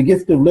 The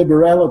gift of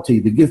liberality,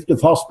 the gift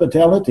of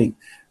hospitality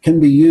can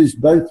be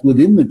used both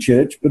within the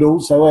church but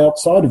also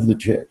outside of the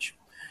church.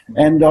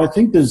 And I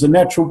think there's a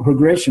natural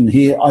progression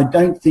here. I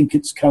don't think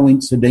it's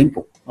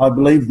coincidental. I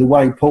believe the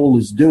way Paul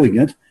is doing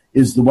it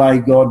is the way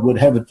God would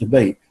have it to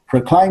be.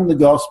 Proclaim the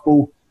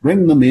gospel,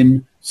 bring them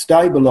in,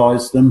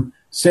 stabilise them,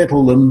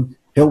 settle them,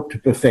 help to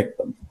perfect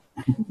them.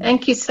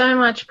 Thank you so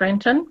much,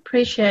 Brenton.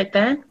 Appreciate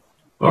that.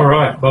 All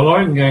right, well,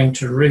 I'm going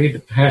to read a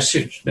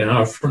passage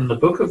now from the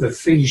book of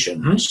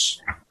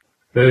Ephesians,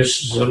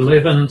 verses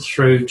 11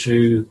 through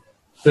to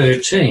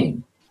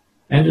 13.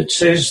 And it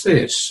says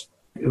this: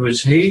 "It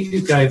was he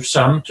who gave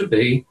some to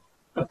be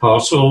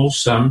apostles,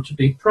 some to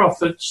be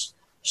prophets,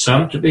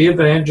 some to be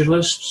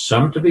evangelists,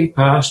 some to be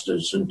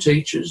pastors and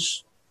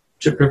teachers,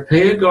 to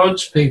prepare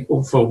God's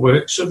people for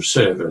works of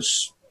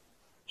service,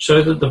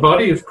 so that the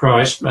body of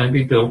Christ may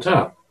be built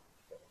up,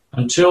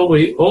 until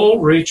we all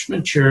reach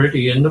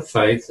maturity in the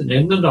faith and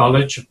in the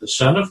knowledge of the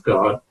Son of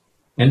God,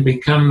 and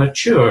become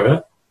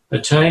mature,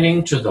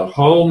 attaining to the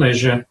whole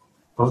measure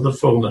of the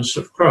fullness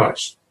of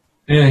Christ."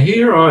 Now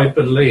here I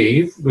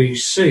believe we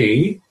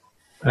see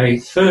a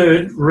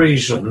third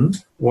reason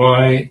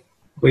why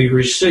we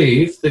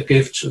receive the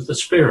gifts of the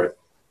Spirit.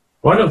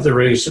 One of the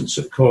reasons,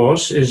 of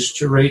course, is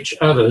to reach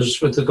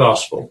others with the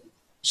gospel.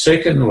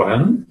 Second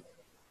one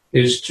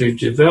is to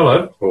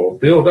develop or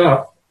build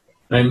up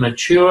a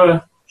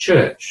mature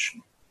church.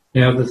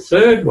 Now the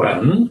third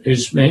one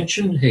is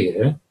mentioned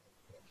here,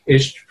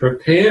 is to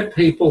prepare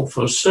people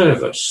for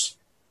service.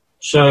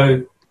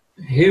 So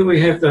here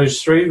we have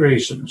those three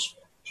reasons: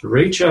 to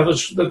reach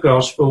others with the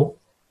gospel,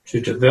 to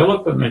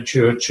develop a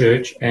mature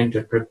church, and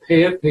to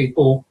prepare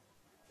people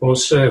for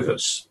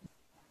service.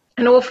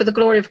 And all for the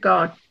glory of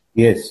God.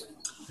 Yes.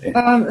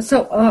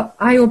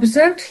 I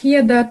observed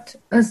here that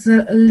as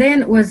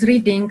Len was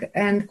reading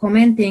and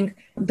commenting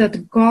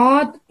that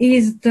God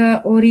is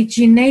the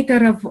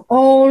originator of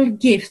all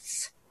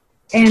gifts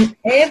and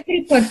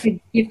every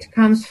perfect gift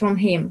comes from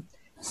him.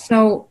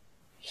 So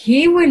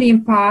he will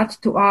impart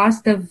to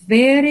us the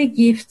very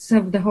gifts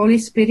of the Holy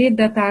Spirit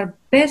that are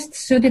best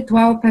suited to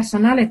our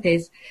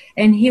personalities,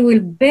 and he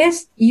will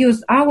best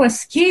use our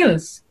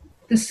skills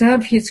to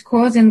serve his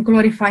cause and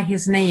glorify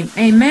his name.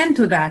 Amen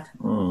to that.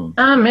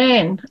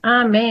 Amen.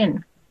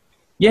 Amen.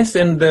 Yes,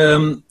 and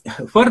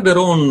further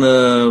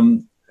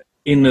on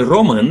in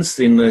Romans,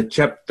 in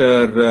chapter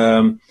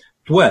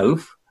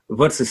 12,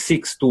 verses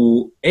 6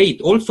 to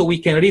 8, also we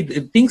can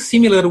read things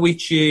similar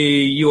which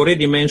you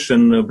already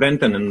mentioned,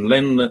 Brenton and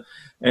Len,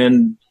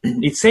 and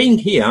it's saying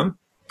here,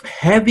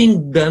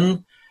 having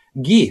done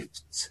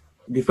gifts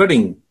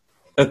differing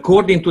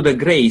according to the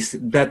grace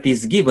that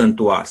is given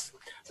to us,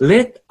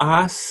 let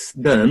us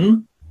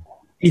then,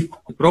 if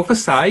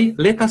prophesy,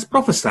 let us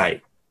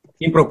prophesy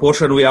in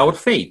proportion with our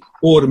faith.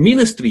 Or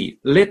ministry,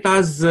 let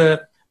us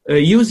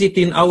use it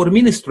in our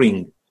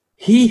ministering.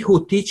 He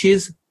who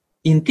teaches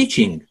in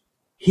teaching.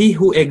 He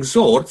who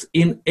exhorts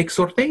in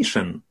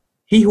exhortation.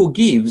 He who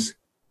gives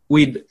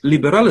with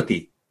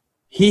liberality.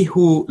 He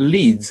who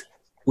leads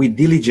with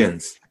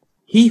diligence.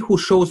 He who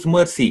shows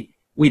mercy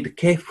with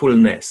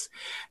carefulness.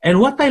 And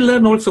what I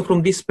learn also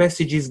from this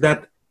passage is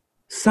that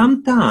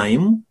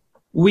sometimes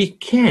we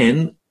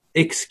can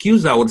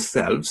excuse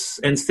ourselves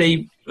and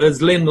say,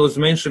 as Len was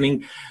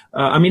mentioning,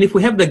 if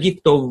we have the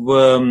gift of,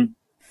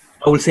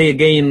 I will say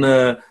again,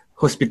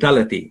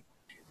 hospitality,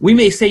 we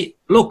may say,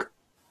 look,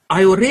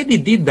 I already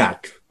did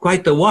that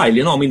quite a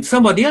while,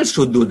 somebody else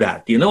should do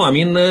that,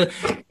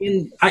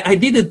 I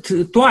did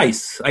it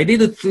twice. I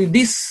did it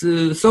this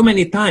so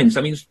many times.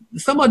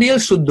 Somebody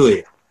else should do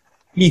it.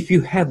 If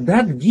you have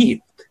that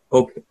gift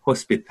of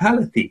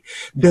hospitality,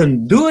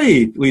 then do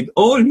it with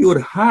all your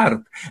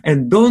heart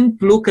and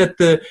don't look at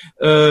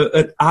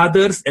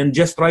others and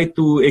just try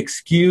to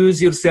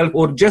excuse yourself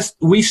or just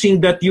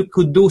wishing that you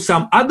could do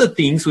some other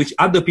things which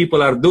other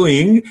people are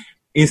doing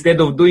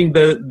instead of doing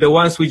the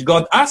ones which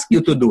God asked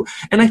you to do.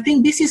 And I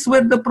think this is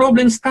where the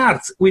problem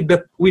starts with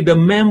the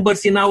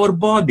members in our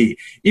body.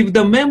 If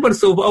the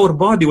members of our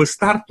body will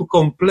start to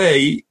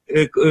complain,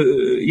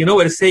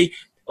 and say,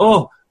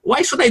 oh,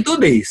 why should I do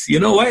this?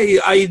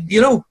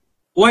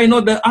 Why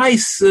not the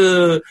ice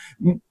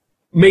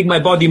make my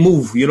body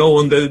move,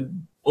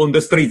 on the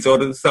streets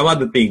or some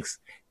other things?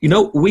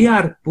 We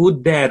are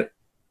put there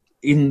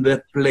in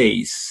the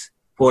place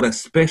for a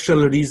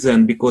special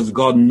reason because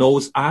God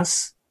knows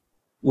us,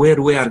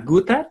 where we are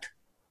good at,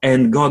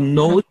 and God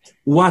knows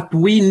what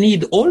we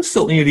need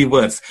also in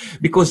reverse.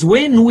 Because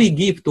when we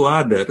give to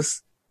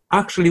others,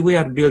 actually we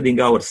are building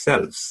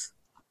ourselves.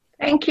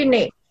 Thank you,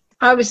 Nick.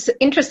 I was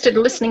interested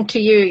in listening to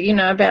you,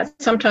 about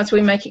sometimes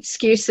we make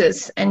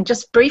excuses. And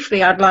just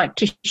briefly, I'd like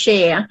to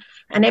share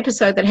an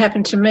episode that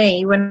happened to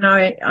me when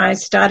I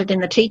started in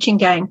the teaching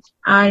game.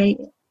 I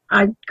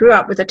grew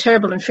up with a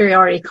terrible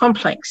inferiority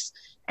complex.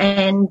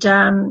 And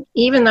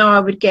even though I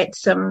would get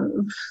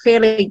some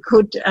fairly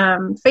good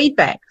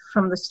feedback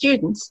from the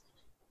students,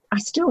 I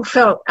still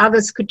felt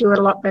others could do a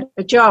lot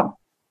better job.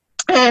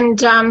 And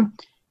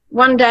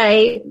one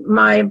day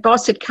my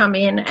boss had come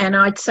in and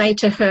I'd say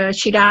to her,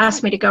 she'd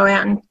asked me to go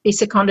out and be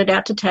seconded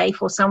out to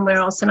TAFE or somewhere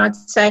else, and I'd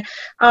say,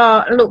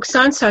 oh, look,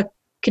 so-and-so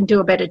can do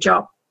a better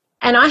job.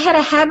 And I had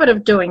a habit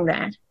of doing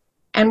that.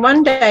 And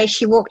one day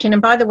she walked in,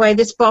 and by the way,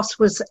 this boss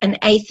was an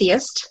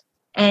atheist,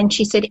 and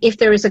she said, if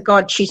there is a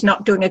God, she's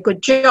not doing a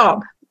good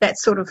job. That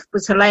sort of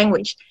was her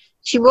language.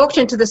 She walked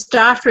into the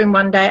staff room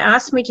one day,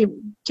 asked me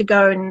to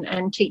go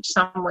and teach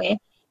somewhere,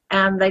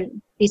 and they'd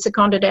be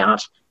seconded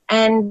out.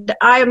 And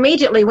I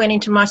immediately went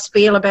into my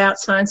spiel about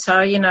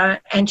so-and-so, you know,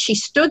 and she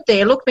stood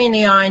there, looked me in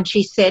the eye, and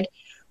she said,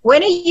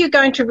 when are you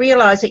going to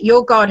realise that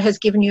your God has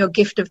given you a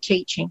gift of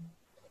teaching?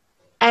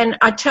 And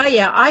I tell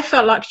you, I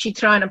felt like she'd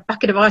thrown a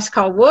bucket of ice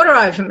cold water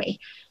over me.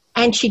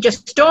 And she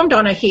just stormed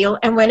on her heel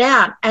and went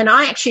out. And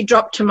I actually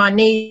dropped to my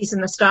knees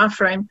in the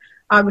staff room.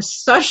 I was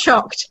so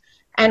shocked,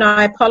 and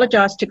I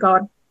apologised to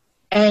God.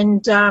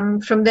 And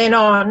from then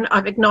on,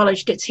 I've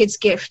acknowledged it's his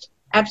gift.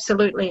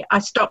 Absolutely. I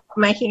stopped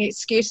making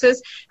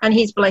excuses, and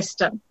he's blessed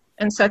them.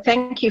 And so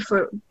thank you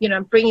for, you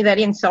know, bringing that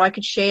in so I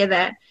could share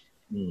that.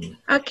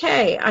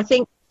 Okay, I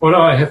think... What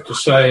I have to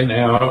say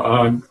now,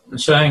 I'm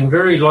saying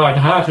very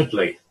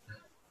lightheartedly.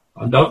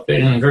 I'm not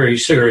being very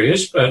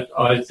serious, but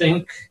I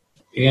think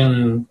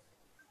in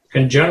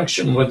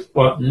conjunction with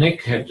what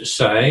Nick had to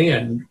say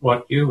and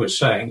what you were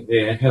saying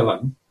there,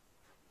 Helen,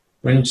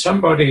 when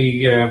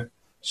somebody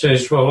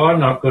says, well, I'm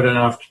not good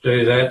enough to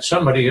do that,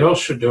 somebody else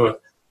should do it,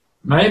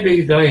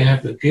 maybe they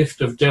have the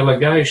gift of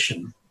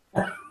delegation.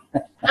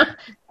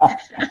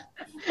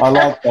 I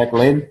like that,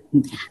 Len.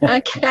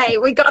 Okay,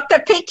 we got the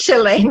picture,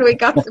 Len. We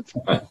got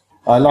the...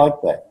 I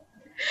like that.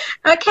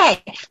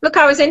 Okay, look,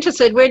 I was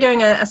interested. We're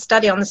doing a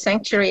study on the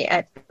sanctuary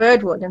at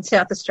Birdwood in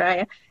South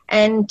Australia,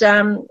 and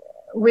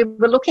we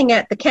were looking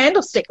at the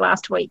candlestick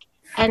last week,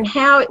 and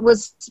how it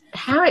was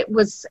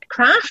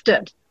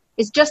crafted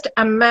is just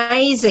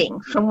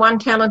amazing. From 1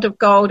 talent of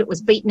gold, it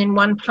was beaten in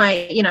one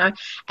plate, you know,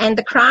 and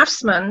the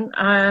craftsman,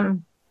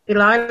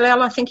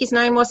 Bilal, I think his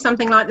name was,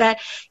 something like that,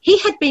 he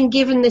had been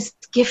given this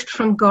gift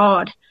from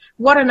God.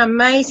 What an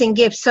amazing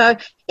gift. So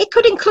it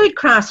could include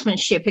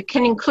craftsmanship. It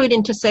can include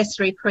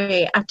intercessory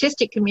prayer,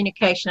 artistic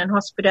communication, and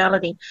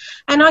hospitality.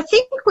 And I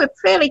think we're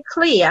fairly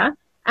clear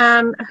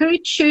who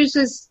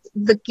chooses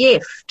the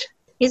gift.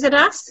 Is it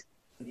us?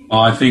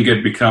 I think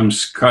it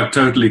becomes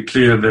totally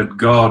clear that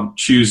God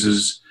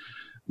chooses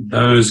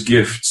those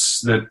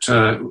gifts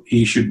that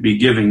he should be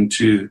giving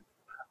to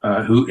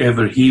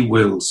whoever he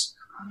wills.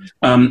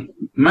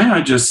 May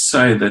I just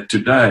say that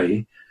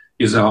today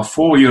is our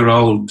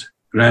 4-year-old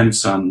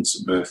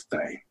grandson's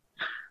birthday.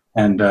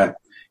 And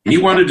he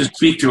wanted to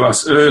speak to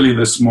us early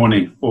this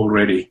morning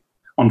already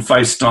on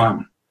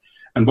FaceTime.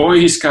 And boy,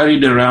 he's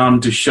carried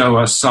around to show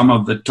us some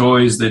of the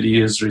toys that he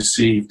has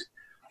received.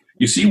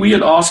 You see, we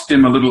had asked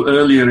him a little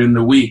earlier in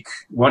the week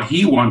what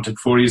he wanted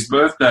for his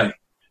birthday.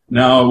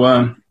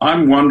 Now,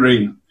 I'm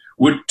wondering,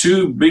 would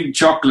 2 big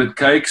chocolate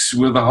cakes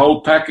with a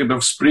whole packet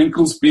of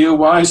sprinkles be a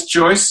wise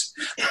choice,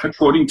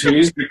 according to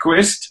his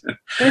request?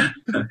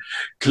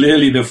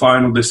 Clearly, the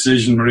final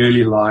decision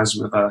really lies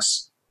with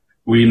us.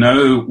 We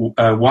know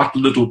what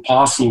little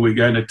parcel we're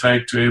going to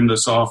take to him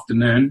this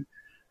afternoon.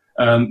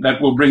 That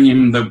will bring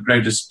him the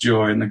greatest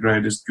joy and the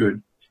greatest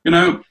good. You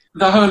know,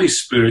 the Holy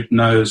Spirit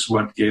knows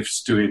what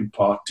gifts to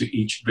impart to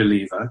each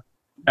believer,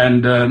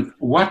 and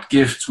what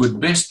gifts would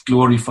best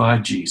glorify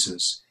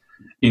Jesus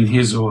in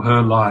his or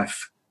her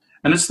life.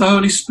 And it's the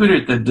Holy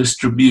Spirit that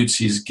distributes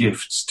his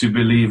gifts to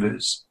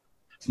believers,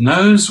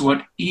 knows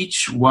what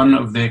each one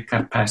of their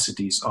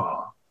capacities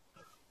are.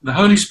 The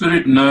Holy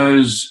Spirit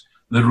knows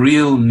the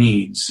real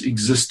needs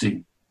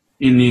existing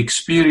in the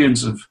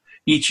experience of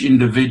each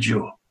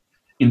individual.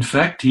 In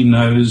fact, he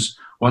knows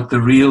what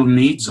the real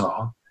needs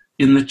are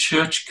in the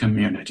church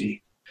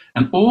community.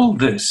 And all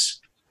this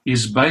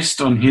is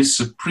based on his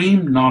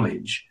supreme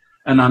knowledge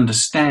and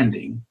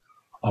understanding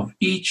of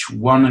each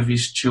one of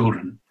his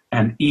children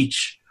and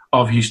each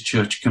of his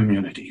church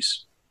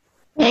communities.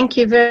 Thank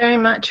you very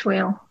much,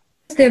 Will.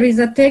 There is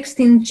a text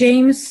in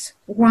James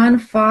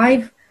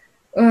 1:5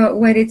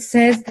 where it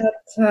says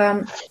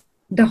that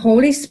the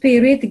Holy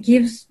Spirit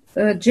gives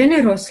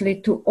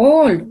generously to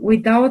all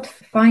without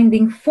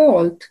finding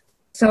fault.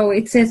 So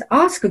it says,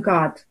 ask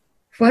God.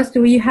 First,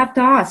 you have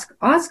to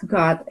ask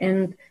God,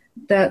 and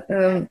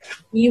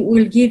he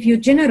will give you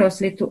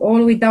generously to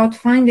all without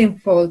finding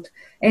fault.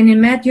 And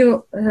in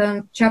Matthew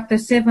chapter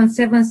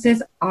 7:7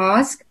 says,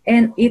 ask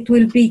and it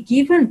will be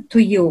given to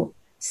you.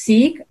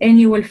 Seek and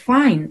you will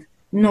find.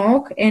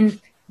 Knock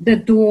and the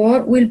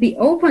door will be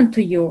open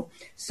to you.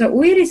 So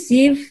we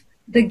receive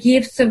the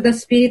gifts of the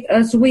Spirit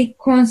as we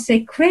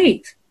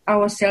consecrate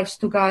ourselves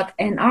to God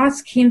and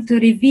ask him to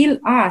reveal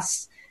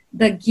us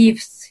the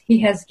gifts he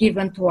has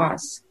given to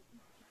us.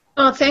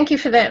 Oh, thank you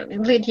for that,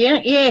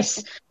 Lydia.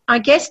 Yes, I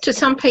guess to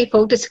some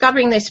people,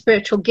 discovering their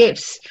spiritual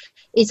gifts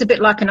is a bit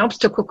like an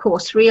obstacle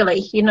course,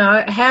 really. You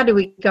know, how do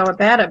we go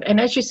about it? And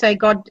as you say,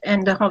 God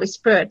and the Holy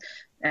Spirit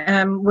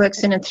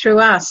works in and through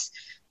us.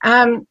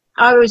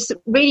 I was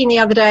reading the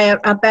other day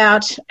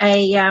about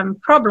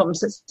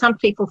problems that some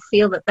people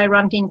feel that they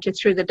run into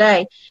through the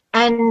day.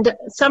 And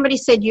somebody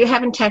said, you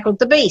haven't tackled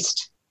the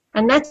beast.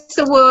 And that's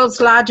the world's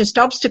largest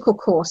obstacle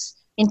course.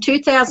 In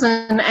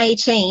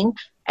 2018,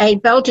 a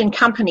Belgian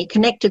company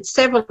connected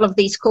several of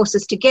these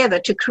courses together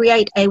to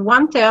create a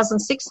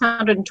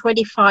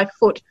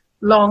 1,625-foot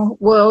long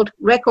world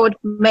record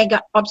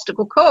mega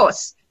obstacle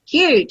course.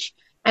 Huge.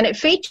 And it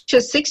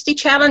features 60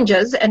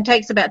 challenges and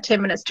takes about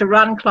 10 minutes to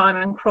run, climb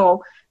and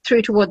crawl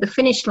through toward the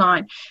finish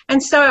line.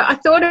 And so I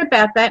thought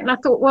about that, and I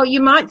thought, well,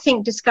 you might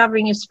think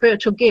discovering your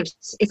spiritual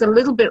gifts is a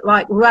little bit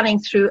like running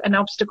through an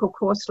obstacle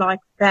course like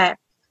that.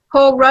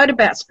 Paul wrote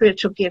about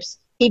spiritual gifts.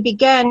 He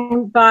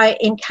began by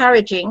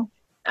encouraging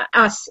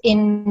us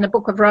in the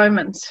book of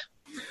Romans.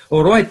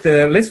 All right,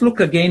 let's look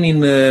again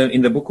in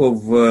the book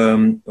of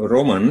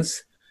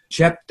Romans,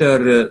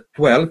 chapter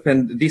 12,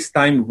 and this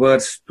time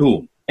verse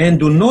 2. And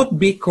do not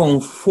be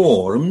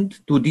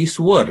conformed to this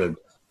world,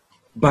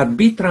 but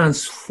be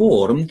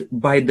transformed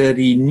by the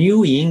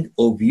renewing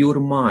of your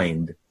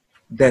mind,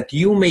 that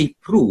you may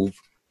prove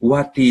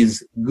what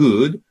is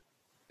good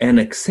and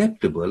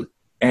acceptable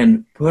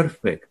and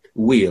perfect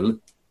will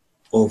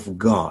of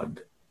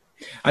God.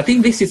 I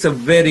think this is a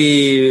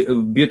very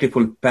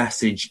beautiful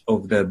passage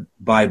of the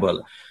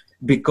Bible,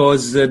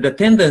 because the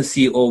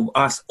tendency of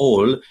us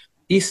all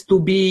is to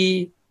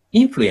be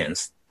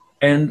influenced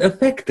and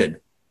affected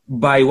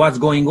by what's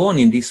going on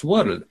in this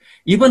world,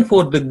 even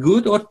for the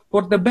good or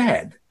for the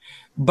bad.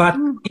 But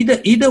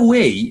either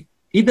way,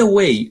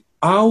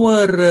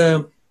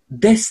 our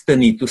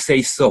destiny, to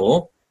say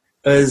so,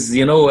 as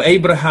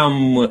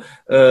Abraham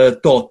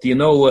taught,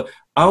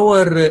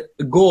 our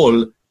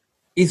goal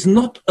is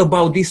not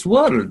about this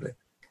world.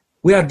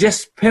 We are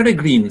just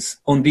peregrines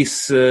on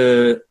this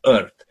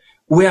earth.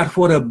 We are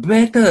for a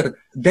better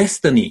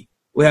destiny.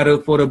 We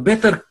are for a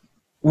better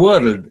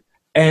world.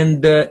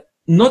 And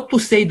not to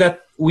say that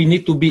we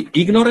need to be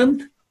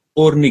ignorant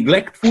or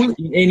neglectful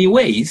in any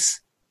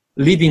ways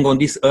living on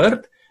this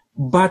earth,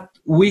 but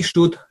we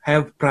should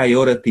have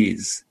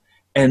priorities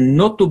and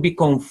not to be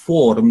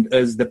conformed,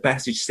 as the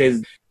passage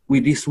says,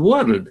 with this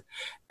world.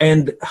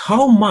 And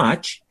how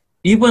much,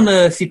 even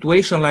a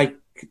situation like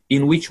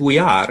in which we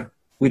are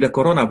with the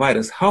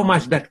coronavirus, how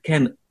much that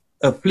can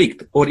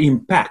afflict or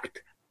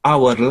impact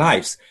our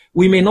lives.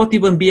 We may not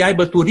even be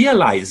able to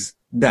realize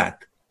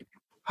that,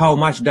 how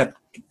much that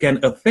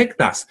can affect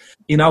us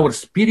in our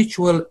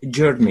spiritual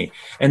journey.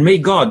 And may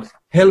God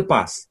help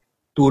us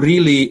to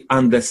really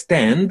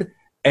understand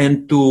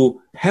and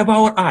to have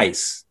our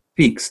eyes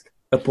fixed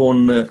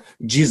upon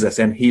Jesus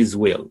and his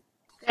will.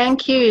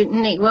 Thank you,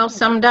 Nick. Well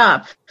summed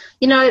up.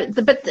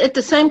 But at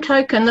the same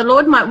token, the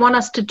Lord might want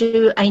us to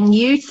do a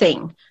new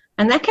thing,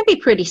 and that can be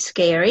pretty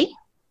scary.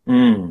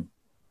 I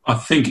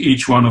think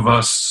each one of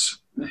us,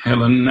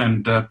 Helen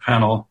and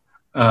panel,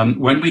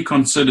 when we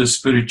consider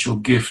spiritual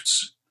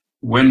gifts,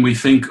 when we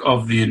think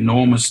of the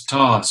enormous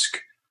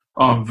task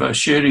of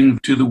sharing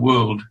to the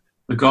world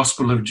the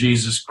gospel of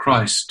Jesus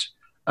Christ,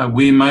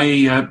 we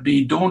may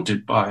be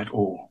daunted by it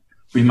all.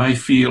 We may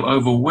feel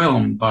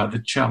overwhelmed by the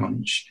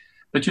challenge.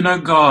 But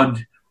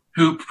God,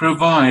 who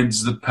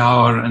provides the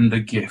power and the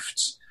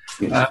gifts,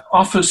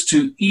 offers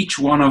to each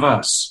one of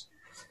us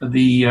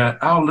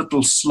our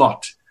little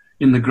slot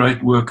in the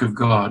great work of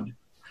God.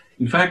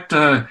 In fact,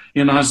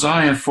 in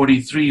Isaiah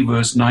 43,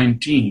 verse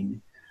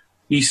 19,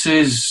 he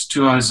says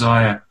to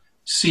Isaiah,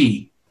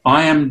 "See,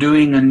 I am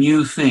doing a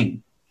new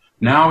thing.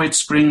 Now it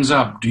springs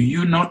up. Do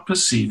you not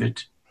perceive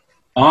it?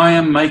 I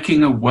am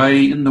making a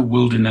way in the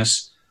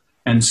wilderness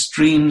and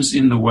streams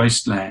in the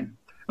wasteland."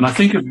 And I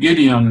think of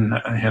Gideon,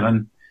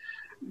 Helen.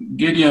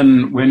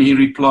 Gideon, when he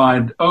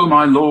replied, "Oh,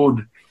 my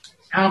Lord,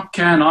 how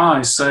can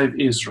I save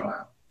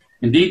Israel?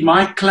 Indeed,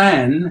 my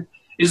clan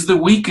is the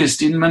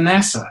weakest in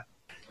Manasseh,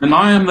 and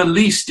I am the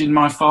least in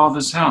my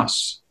father's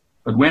house."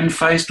 But when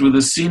faced with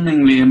a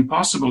seemingly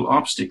impossible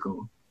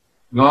obstacle,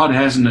 God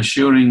has an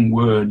assuring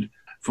word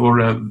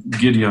for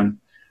Gideon.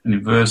 And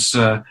in verse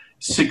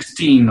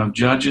 16 of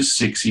Judges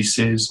 6, he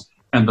says,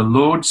 "And the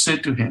Lord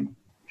said to him,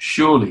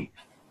 Surely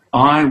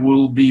I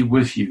will be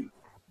with you.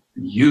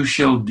 You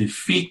shall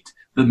defeat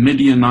the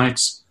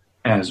Midianites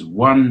as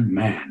one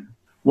man."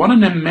 What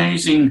an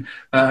amazing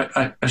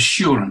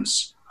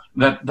assurance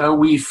that though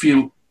we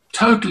feel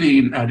totally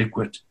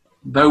inadequate,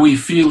 though we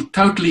feel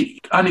totally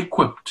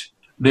unequipped,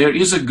 there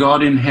is a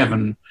God in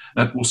heaven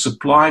that will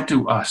supply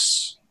to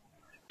us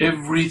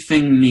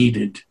everything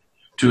needed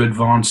to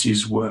advance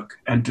his work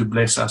and to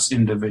bless us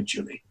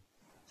individually.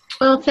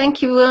 Well,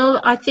 thank you,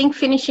 Will. I think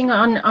finishing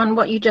on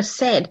what you just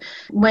said,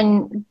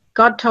 when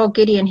God told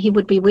Gideon he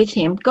would be with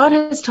him, God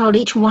has told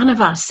each one of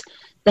us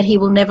that he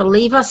will never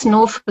leave us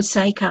nor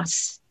forsake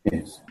us.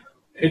 Yes.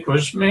 It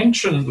was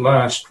mentioned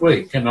last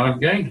week, and I'm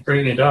going to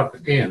bring it up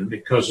again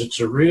because it's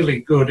a really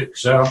good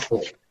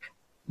example.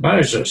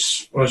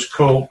 Moses was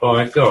called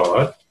by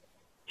God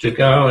to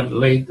go and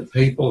lead the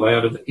people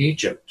out of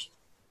Egypt.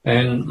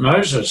 And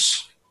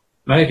Moses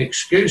made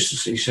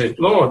excuses. He said,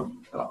 "Lord,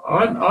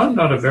 I'm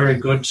not a very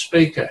good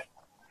speaker.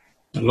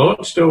 The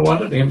Lord still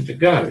wanted him to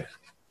go.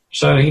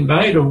 So he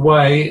made a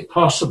way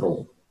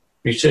possible.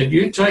 He said,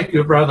 you take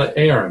your brother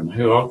Aaron,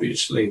 who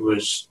obviously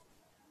was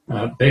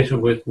better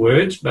with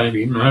words.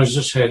 Maybe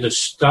Moses had a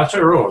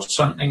stutter or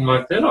something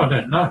like that. I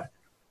don't know.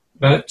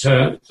 But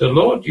the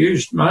Lord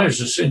used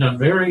Moses in a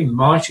very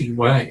mighty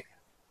way.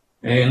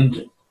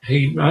 And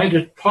he made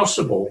it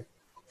possible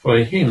for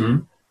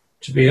him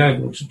to be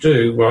able to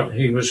do what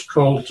he was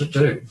called to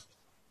do.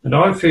 And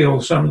I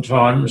feel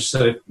sometimes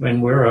that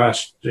when we're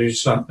asked to do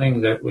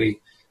something that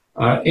we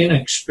are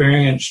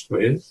inexperienced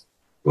with,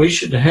 we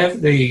should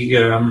have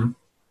the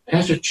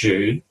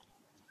attitude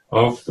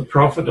of the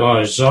prophet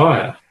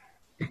Isaiah,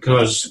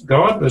 because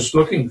God was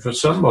looking for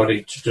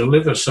somebody to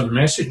deliver some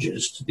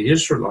messages to the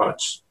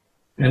Israelites.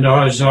 And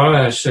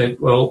Isaiah said,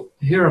 well,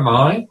 here am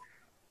I,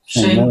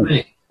 send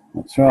me.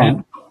 That's right.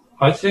 And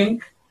I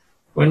think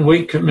when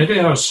we commit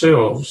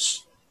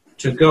ourselves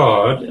to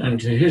God and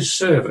to his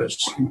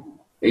service,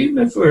 even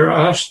if we're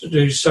asked to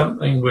do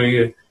something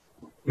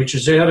which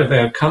is out of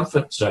our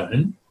comfort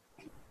zone,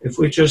 if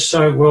we just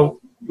say, well,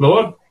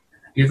 Lord,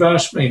 you've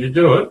asked me to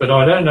do it, but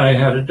I don't know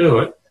how to do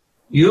it,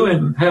 you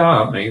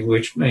empower me,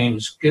 which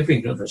means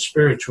giving of a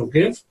spiritual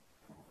gift,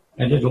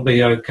 and it'll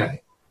be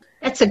okay.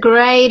 That's a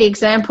great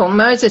example.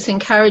 Moses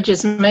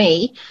encourages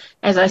me,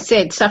 as I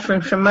said,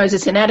 suffering from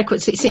Moses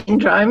inadequacy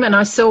syndrome, and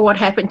I saw what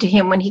happened to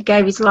him when he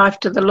gave his life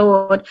to the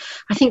Lord.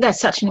 I think that's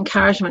such an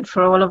encouragement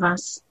for all of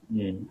us.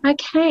 Yeah.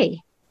 Okay.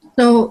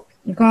 So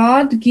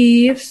God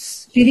gives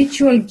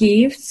spiritual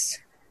gifts,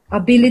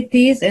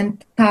 abilities,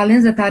 and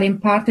talents that are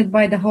imparted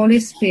by the Holy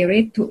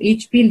Spirit to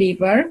each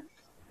believer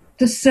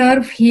to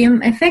serve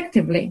him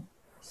effectively.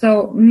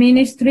 So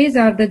ministries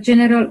are the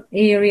general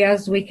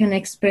areas we can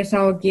express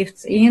our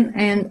gifts in,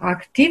 and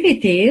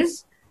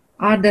activities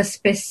are the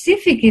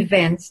specific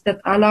events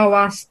that allow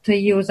us to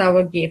use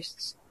our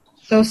gifts.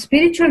 So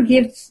spiritual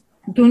gifts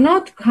do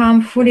not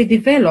come fully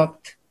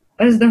developed.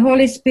 As the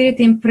Holy Spirit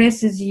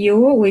impresses you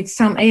with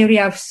some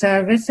area of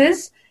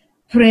services,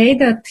 pray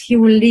that he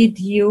will lead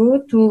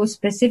you to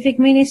specific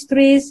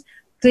ministries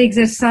to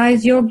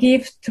exercise your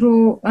gift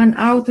through an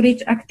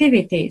outreach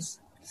activities.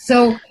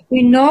 So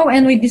we know,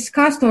 and we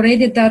discussed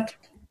already, that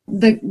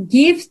the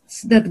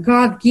gifts that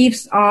God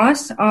gives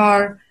us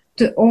are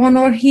to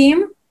honor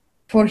him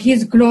for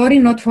his glory,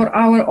 not for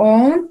our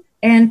own,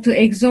 and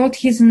to exalt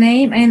his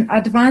name and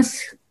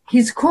advance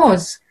his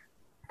cause.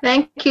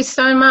 Thank you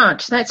so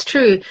much. That's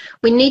true.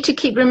 We need to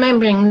keep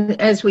remembering,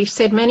 as we've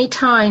said many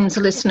times,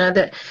 listener,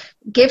 that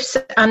gifts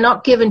are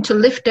not given to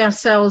lift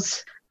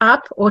ourselves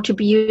up or to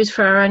be used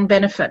for our own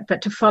benefit,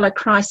 but to follow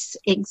Christ's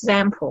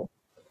example.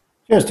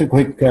 Just a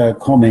quick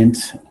comment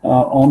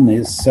on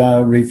this,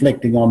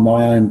 reflecting on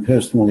my own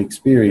personal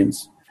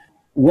experience.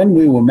 When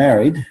we were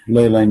married,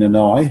 Lurleen and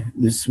I,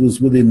 this was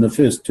within the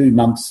first 2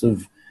 months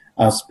of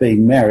us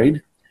being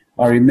married,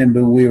 I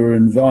remember we were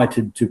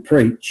invited to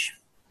preach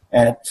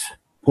at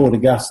Port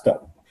Augusta.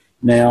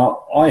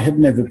 Now, I had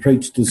never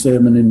preached a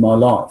sermon in my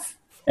life,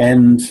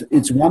 and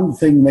it's one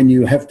thing when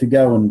you have to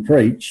go and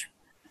preach.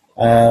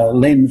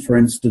 Len, for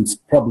instance,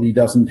 probably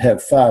doesn't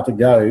have far to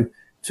go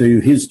to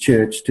his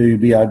church to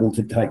be able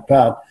to take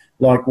part.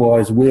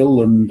 Likewise,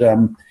 Will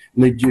and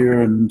Lydia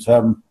and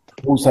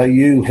also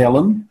you,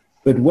 Helen.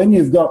 But when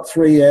you've got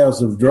 3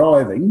 hours of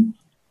driving,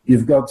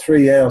 you've got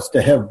 3 hours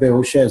to have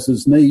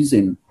Belshazzar's knees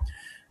in.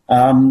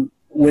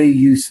 Where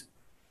you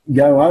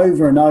go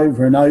over and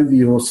over and over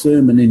your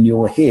sermon in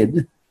your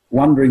head,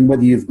 wondering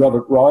whether you've got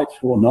it right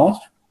or not.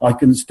 I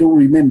can still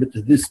remember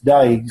to this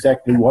day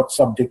exactly what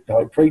subject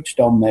I preached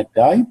on that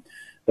day.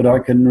 But I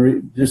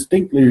can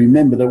distinctly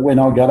remember that when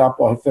I got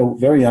up, I felt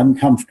very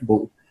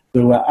uncomfortable.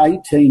 There were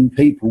 18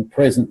 people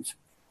present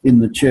in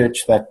the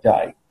church that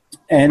day.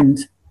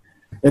 And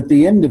at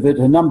the end of it,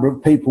 a number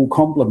of people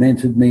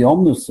complimented me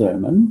on the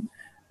sermon.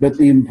 But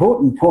the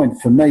important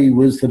point for me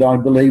was that I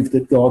believed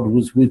that God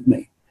was with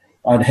me.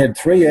 I'd had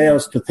 3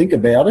 hours to think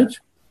about it.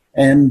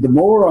 And the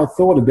more I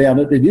thought about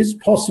it, it is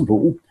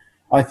possible,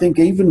 I think,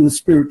 even with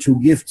spiritual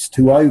gifts,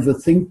 to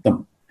overthink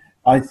them.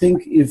 I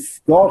think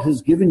if God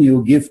has given you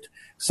a gift,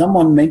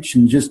 someone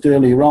mentioned just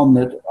earlier on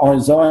that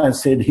Isaiah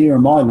said, here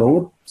am I,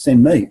 Lord,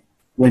 send me.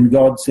 When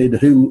God said,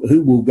 who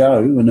will go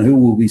and who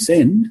will be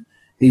sent,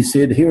 he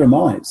said, here am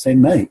I,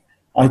 send me.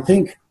 I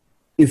think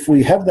if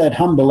we have that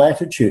humble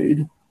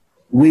attitude,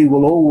 we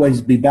will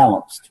always be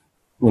balanced.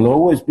 We'll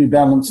always be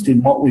balanced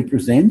in what we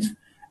present,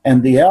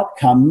 and the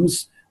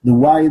outcomes, the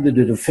way that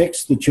it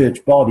affects the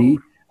church body,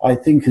 I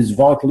think is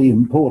vitally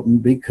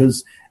important,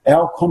 because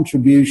our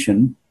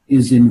contribution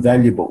is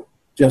invaluable,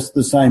 just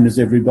the same as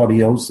everybody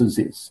else's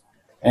is.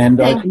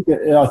 And I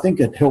think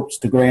it helps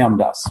to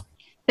ground us.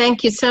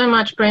 Thank you so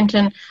much,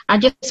 Brenton. I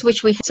just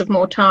wish we had some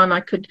more time. I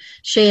could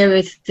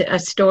share a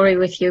story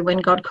with you when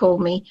God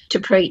called me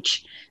to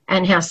preach,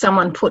 and how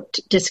someone put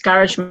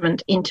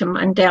discouragement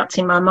and doubts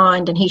in my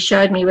mind, and he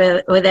showed me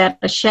without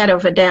a shadow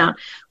of a doubt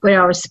where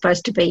I was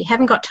supposed to be.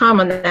 Haven't got time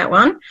on that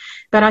one,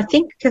 but I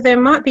think there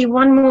might be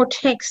one more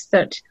text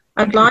that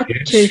I'd like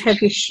to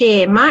have you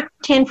share. Mark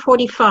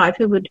 10:45.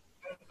 Who would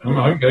I'm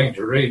not going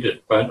to read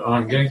it, but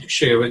I'm going to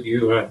share with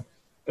you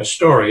a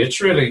story.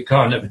 It's really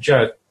kind of a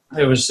joke.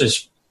 There was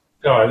this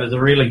guy with a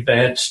really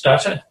bad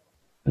stutter,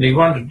 and he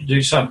wanted to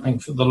do something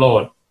for the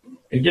Lord.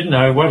 He didn't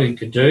know what he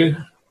could do.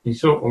 He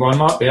thought, well, I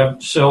might be able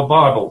to sell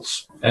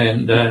Bibles.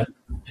 And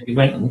he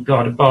went and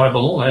got a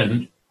Bible,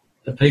 and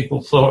the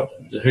people thought,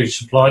 who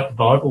supplied the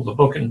Bible, the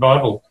Book and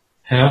Bible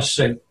House,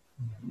 said,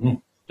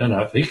 don't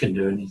know if he can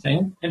do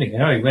anything.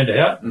 Anyhow, he went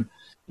out, and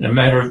in a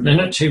matter of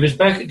minutes, he was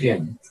back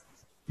again.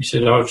 He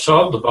said, I've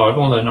sold the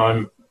Bible, and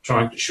I'm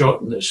trying to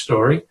shorten this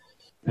story.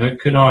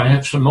 Can I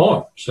have some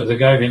more? So they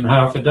gave him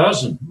half a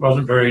dozen. It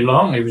wasn't very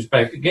long. He was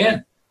back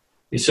again.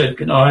 He said,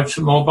 can I have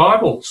some more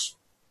Bibles?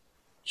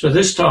 So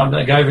this time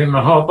they gave him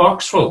a whole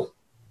box full.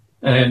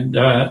 And,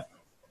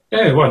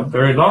 it wasn't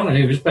very long, and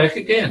he was back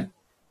again.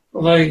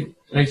 Well,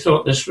 they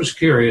thought this was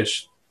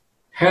curious.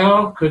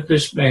 How could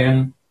this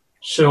man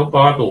sell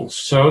Bibles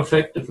so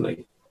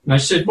effectively? And they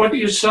said, what do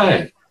you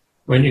say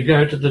when you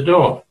go to the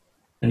door?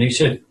 And he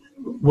said,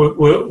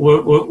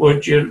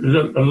 would you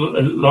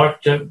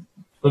like to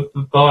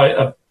buy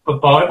a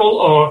Bible,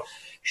 or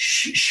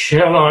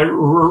shall I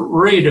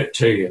read it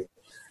to you?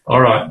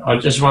 All right, I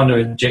just want to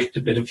inject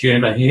a bit of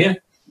humour here.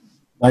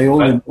 They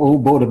all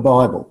bought a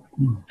Bible.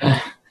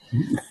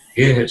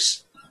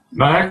 Yes.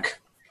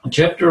 Mark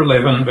chapter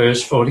 11,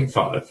 verse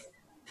 45.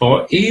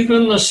 For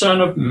even the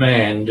Son of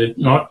Man did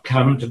not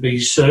come to be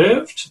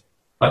served,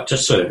 but to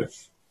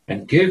serve,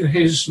 and give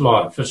his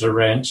life as a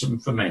ransom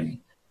for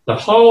many. The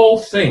whole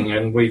thing,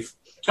 and we've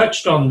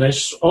touched on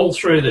this all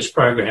through this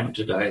program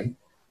today,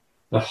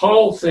 the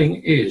whole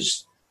thing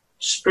is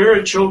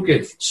spiritual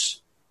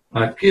gifts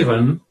are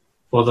given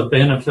for the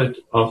benefit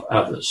of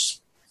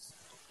others.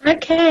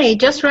 Okay,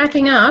 just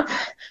wrapping up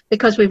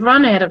because we've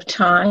run out of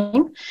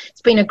time.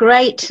 It's been a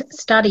great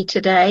study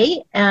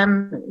today.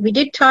 We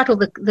did title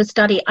the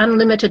study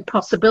Unlimited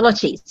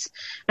Possibilities,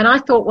 and I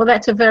thought, well,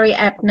 that's a very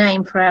apt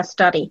name for our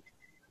study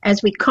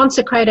as we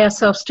consecrate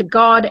ourselves to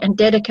God and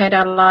dedicate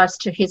our lives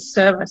to his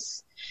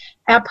service.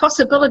 Our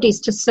possibilities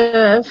to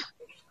serve,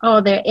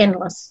 they're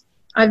endless.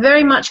 I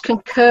very much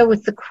concur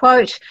with the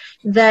quote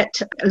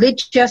that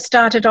Lydia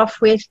started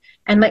off with,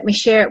 and let me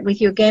share it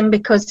with you again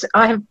because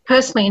I have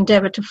personally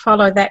endeavoured to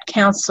follow that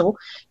counsel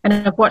and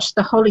have watched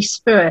the Holy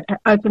Spirit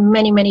open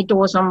many, many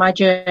doors on my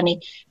journey.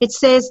 It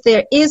says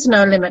there is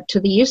no limit to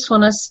the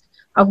usefulness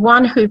of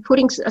one who,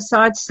 putting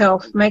aside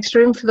self, makes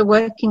room for the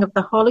working of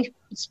the Holy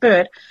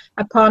Spirit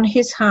upon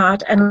his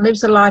heart and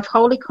lives a life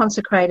wholly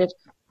consecrated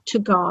to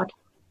God.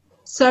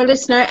 So,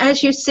 listener,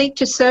 as you seek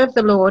to serve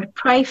the Lord,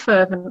 pray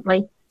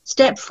fervently,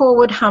 step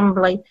forward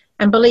humbly,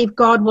 and believe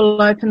God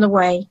will open the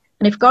way.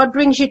 And if God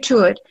brings you to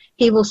it,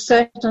 he will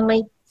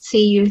certainly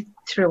see you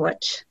through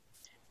it.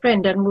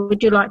 Brendan,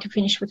 would you like to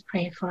finish with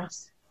prayer for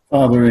us?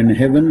 Father in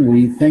heaven,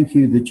 we thank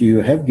you that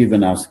you have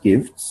given us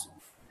gifts,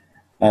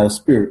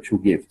 spiritual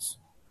gifts,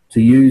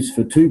 to use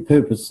for two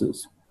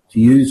purposes, to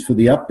use for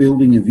the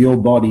upbuilding of your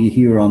body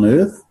here on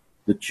earth,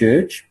 the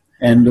church,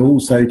 and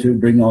also to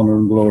bring honour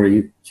and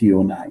glory to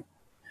your name.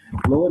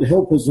 Lord,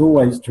 help us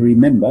always to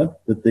remember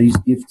that these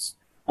gifts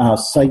are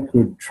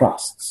sacred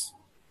trusts.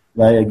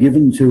 They are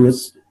given to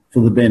us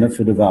for the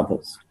benefit of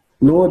others.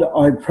 Lord,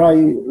 I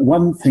pray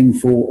one thing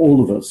for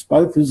all of us,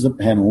 both as a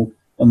panel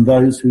and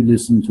those who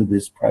listen to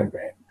this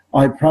program.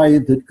 I pray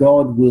that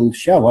God will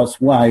show us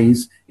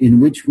ways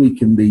in which we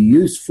can be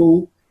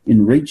useful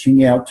in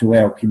reaching out to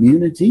our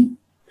community,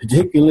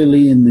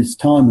 particularly in this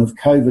time of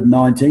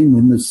COVID-19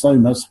 when there's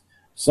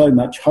so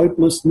much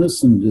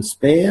hopelessness and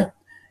despair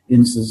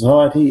in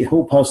society.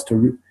 Help us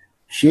to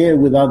share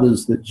with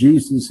others that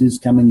Jesus is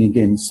coming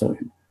again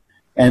soon.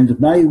 And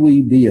may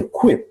we be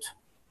equipped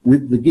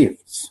with the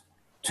gifts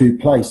to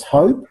place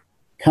hope,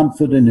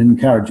 comfort and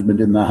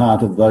encouragement in the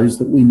heart of those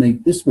that we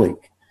meet this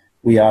week.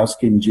 We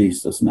ask in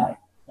Jesus' name.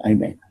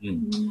 Amen.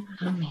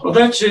 Well,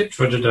 that's it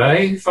for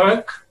today,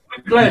 folk.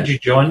 We're glad you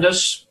joined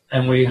us,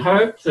 and we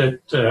hope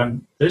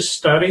that this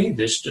study,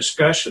 this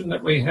discussion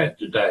that we had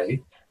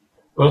today,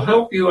 will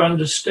help you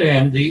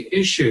understand the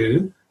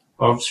issue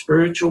of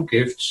spiritual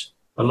gifts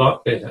a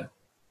lot better.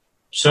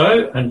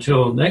 So,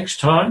 until next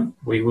time,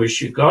 we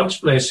wish you God's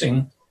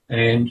blessing,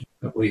 and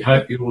we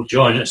hope you will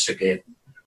join us again.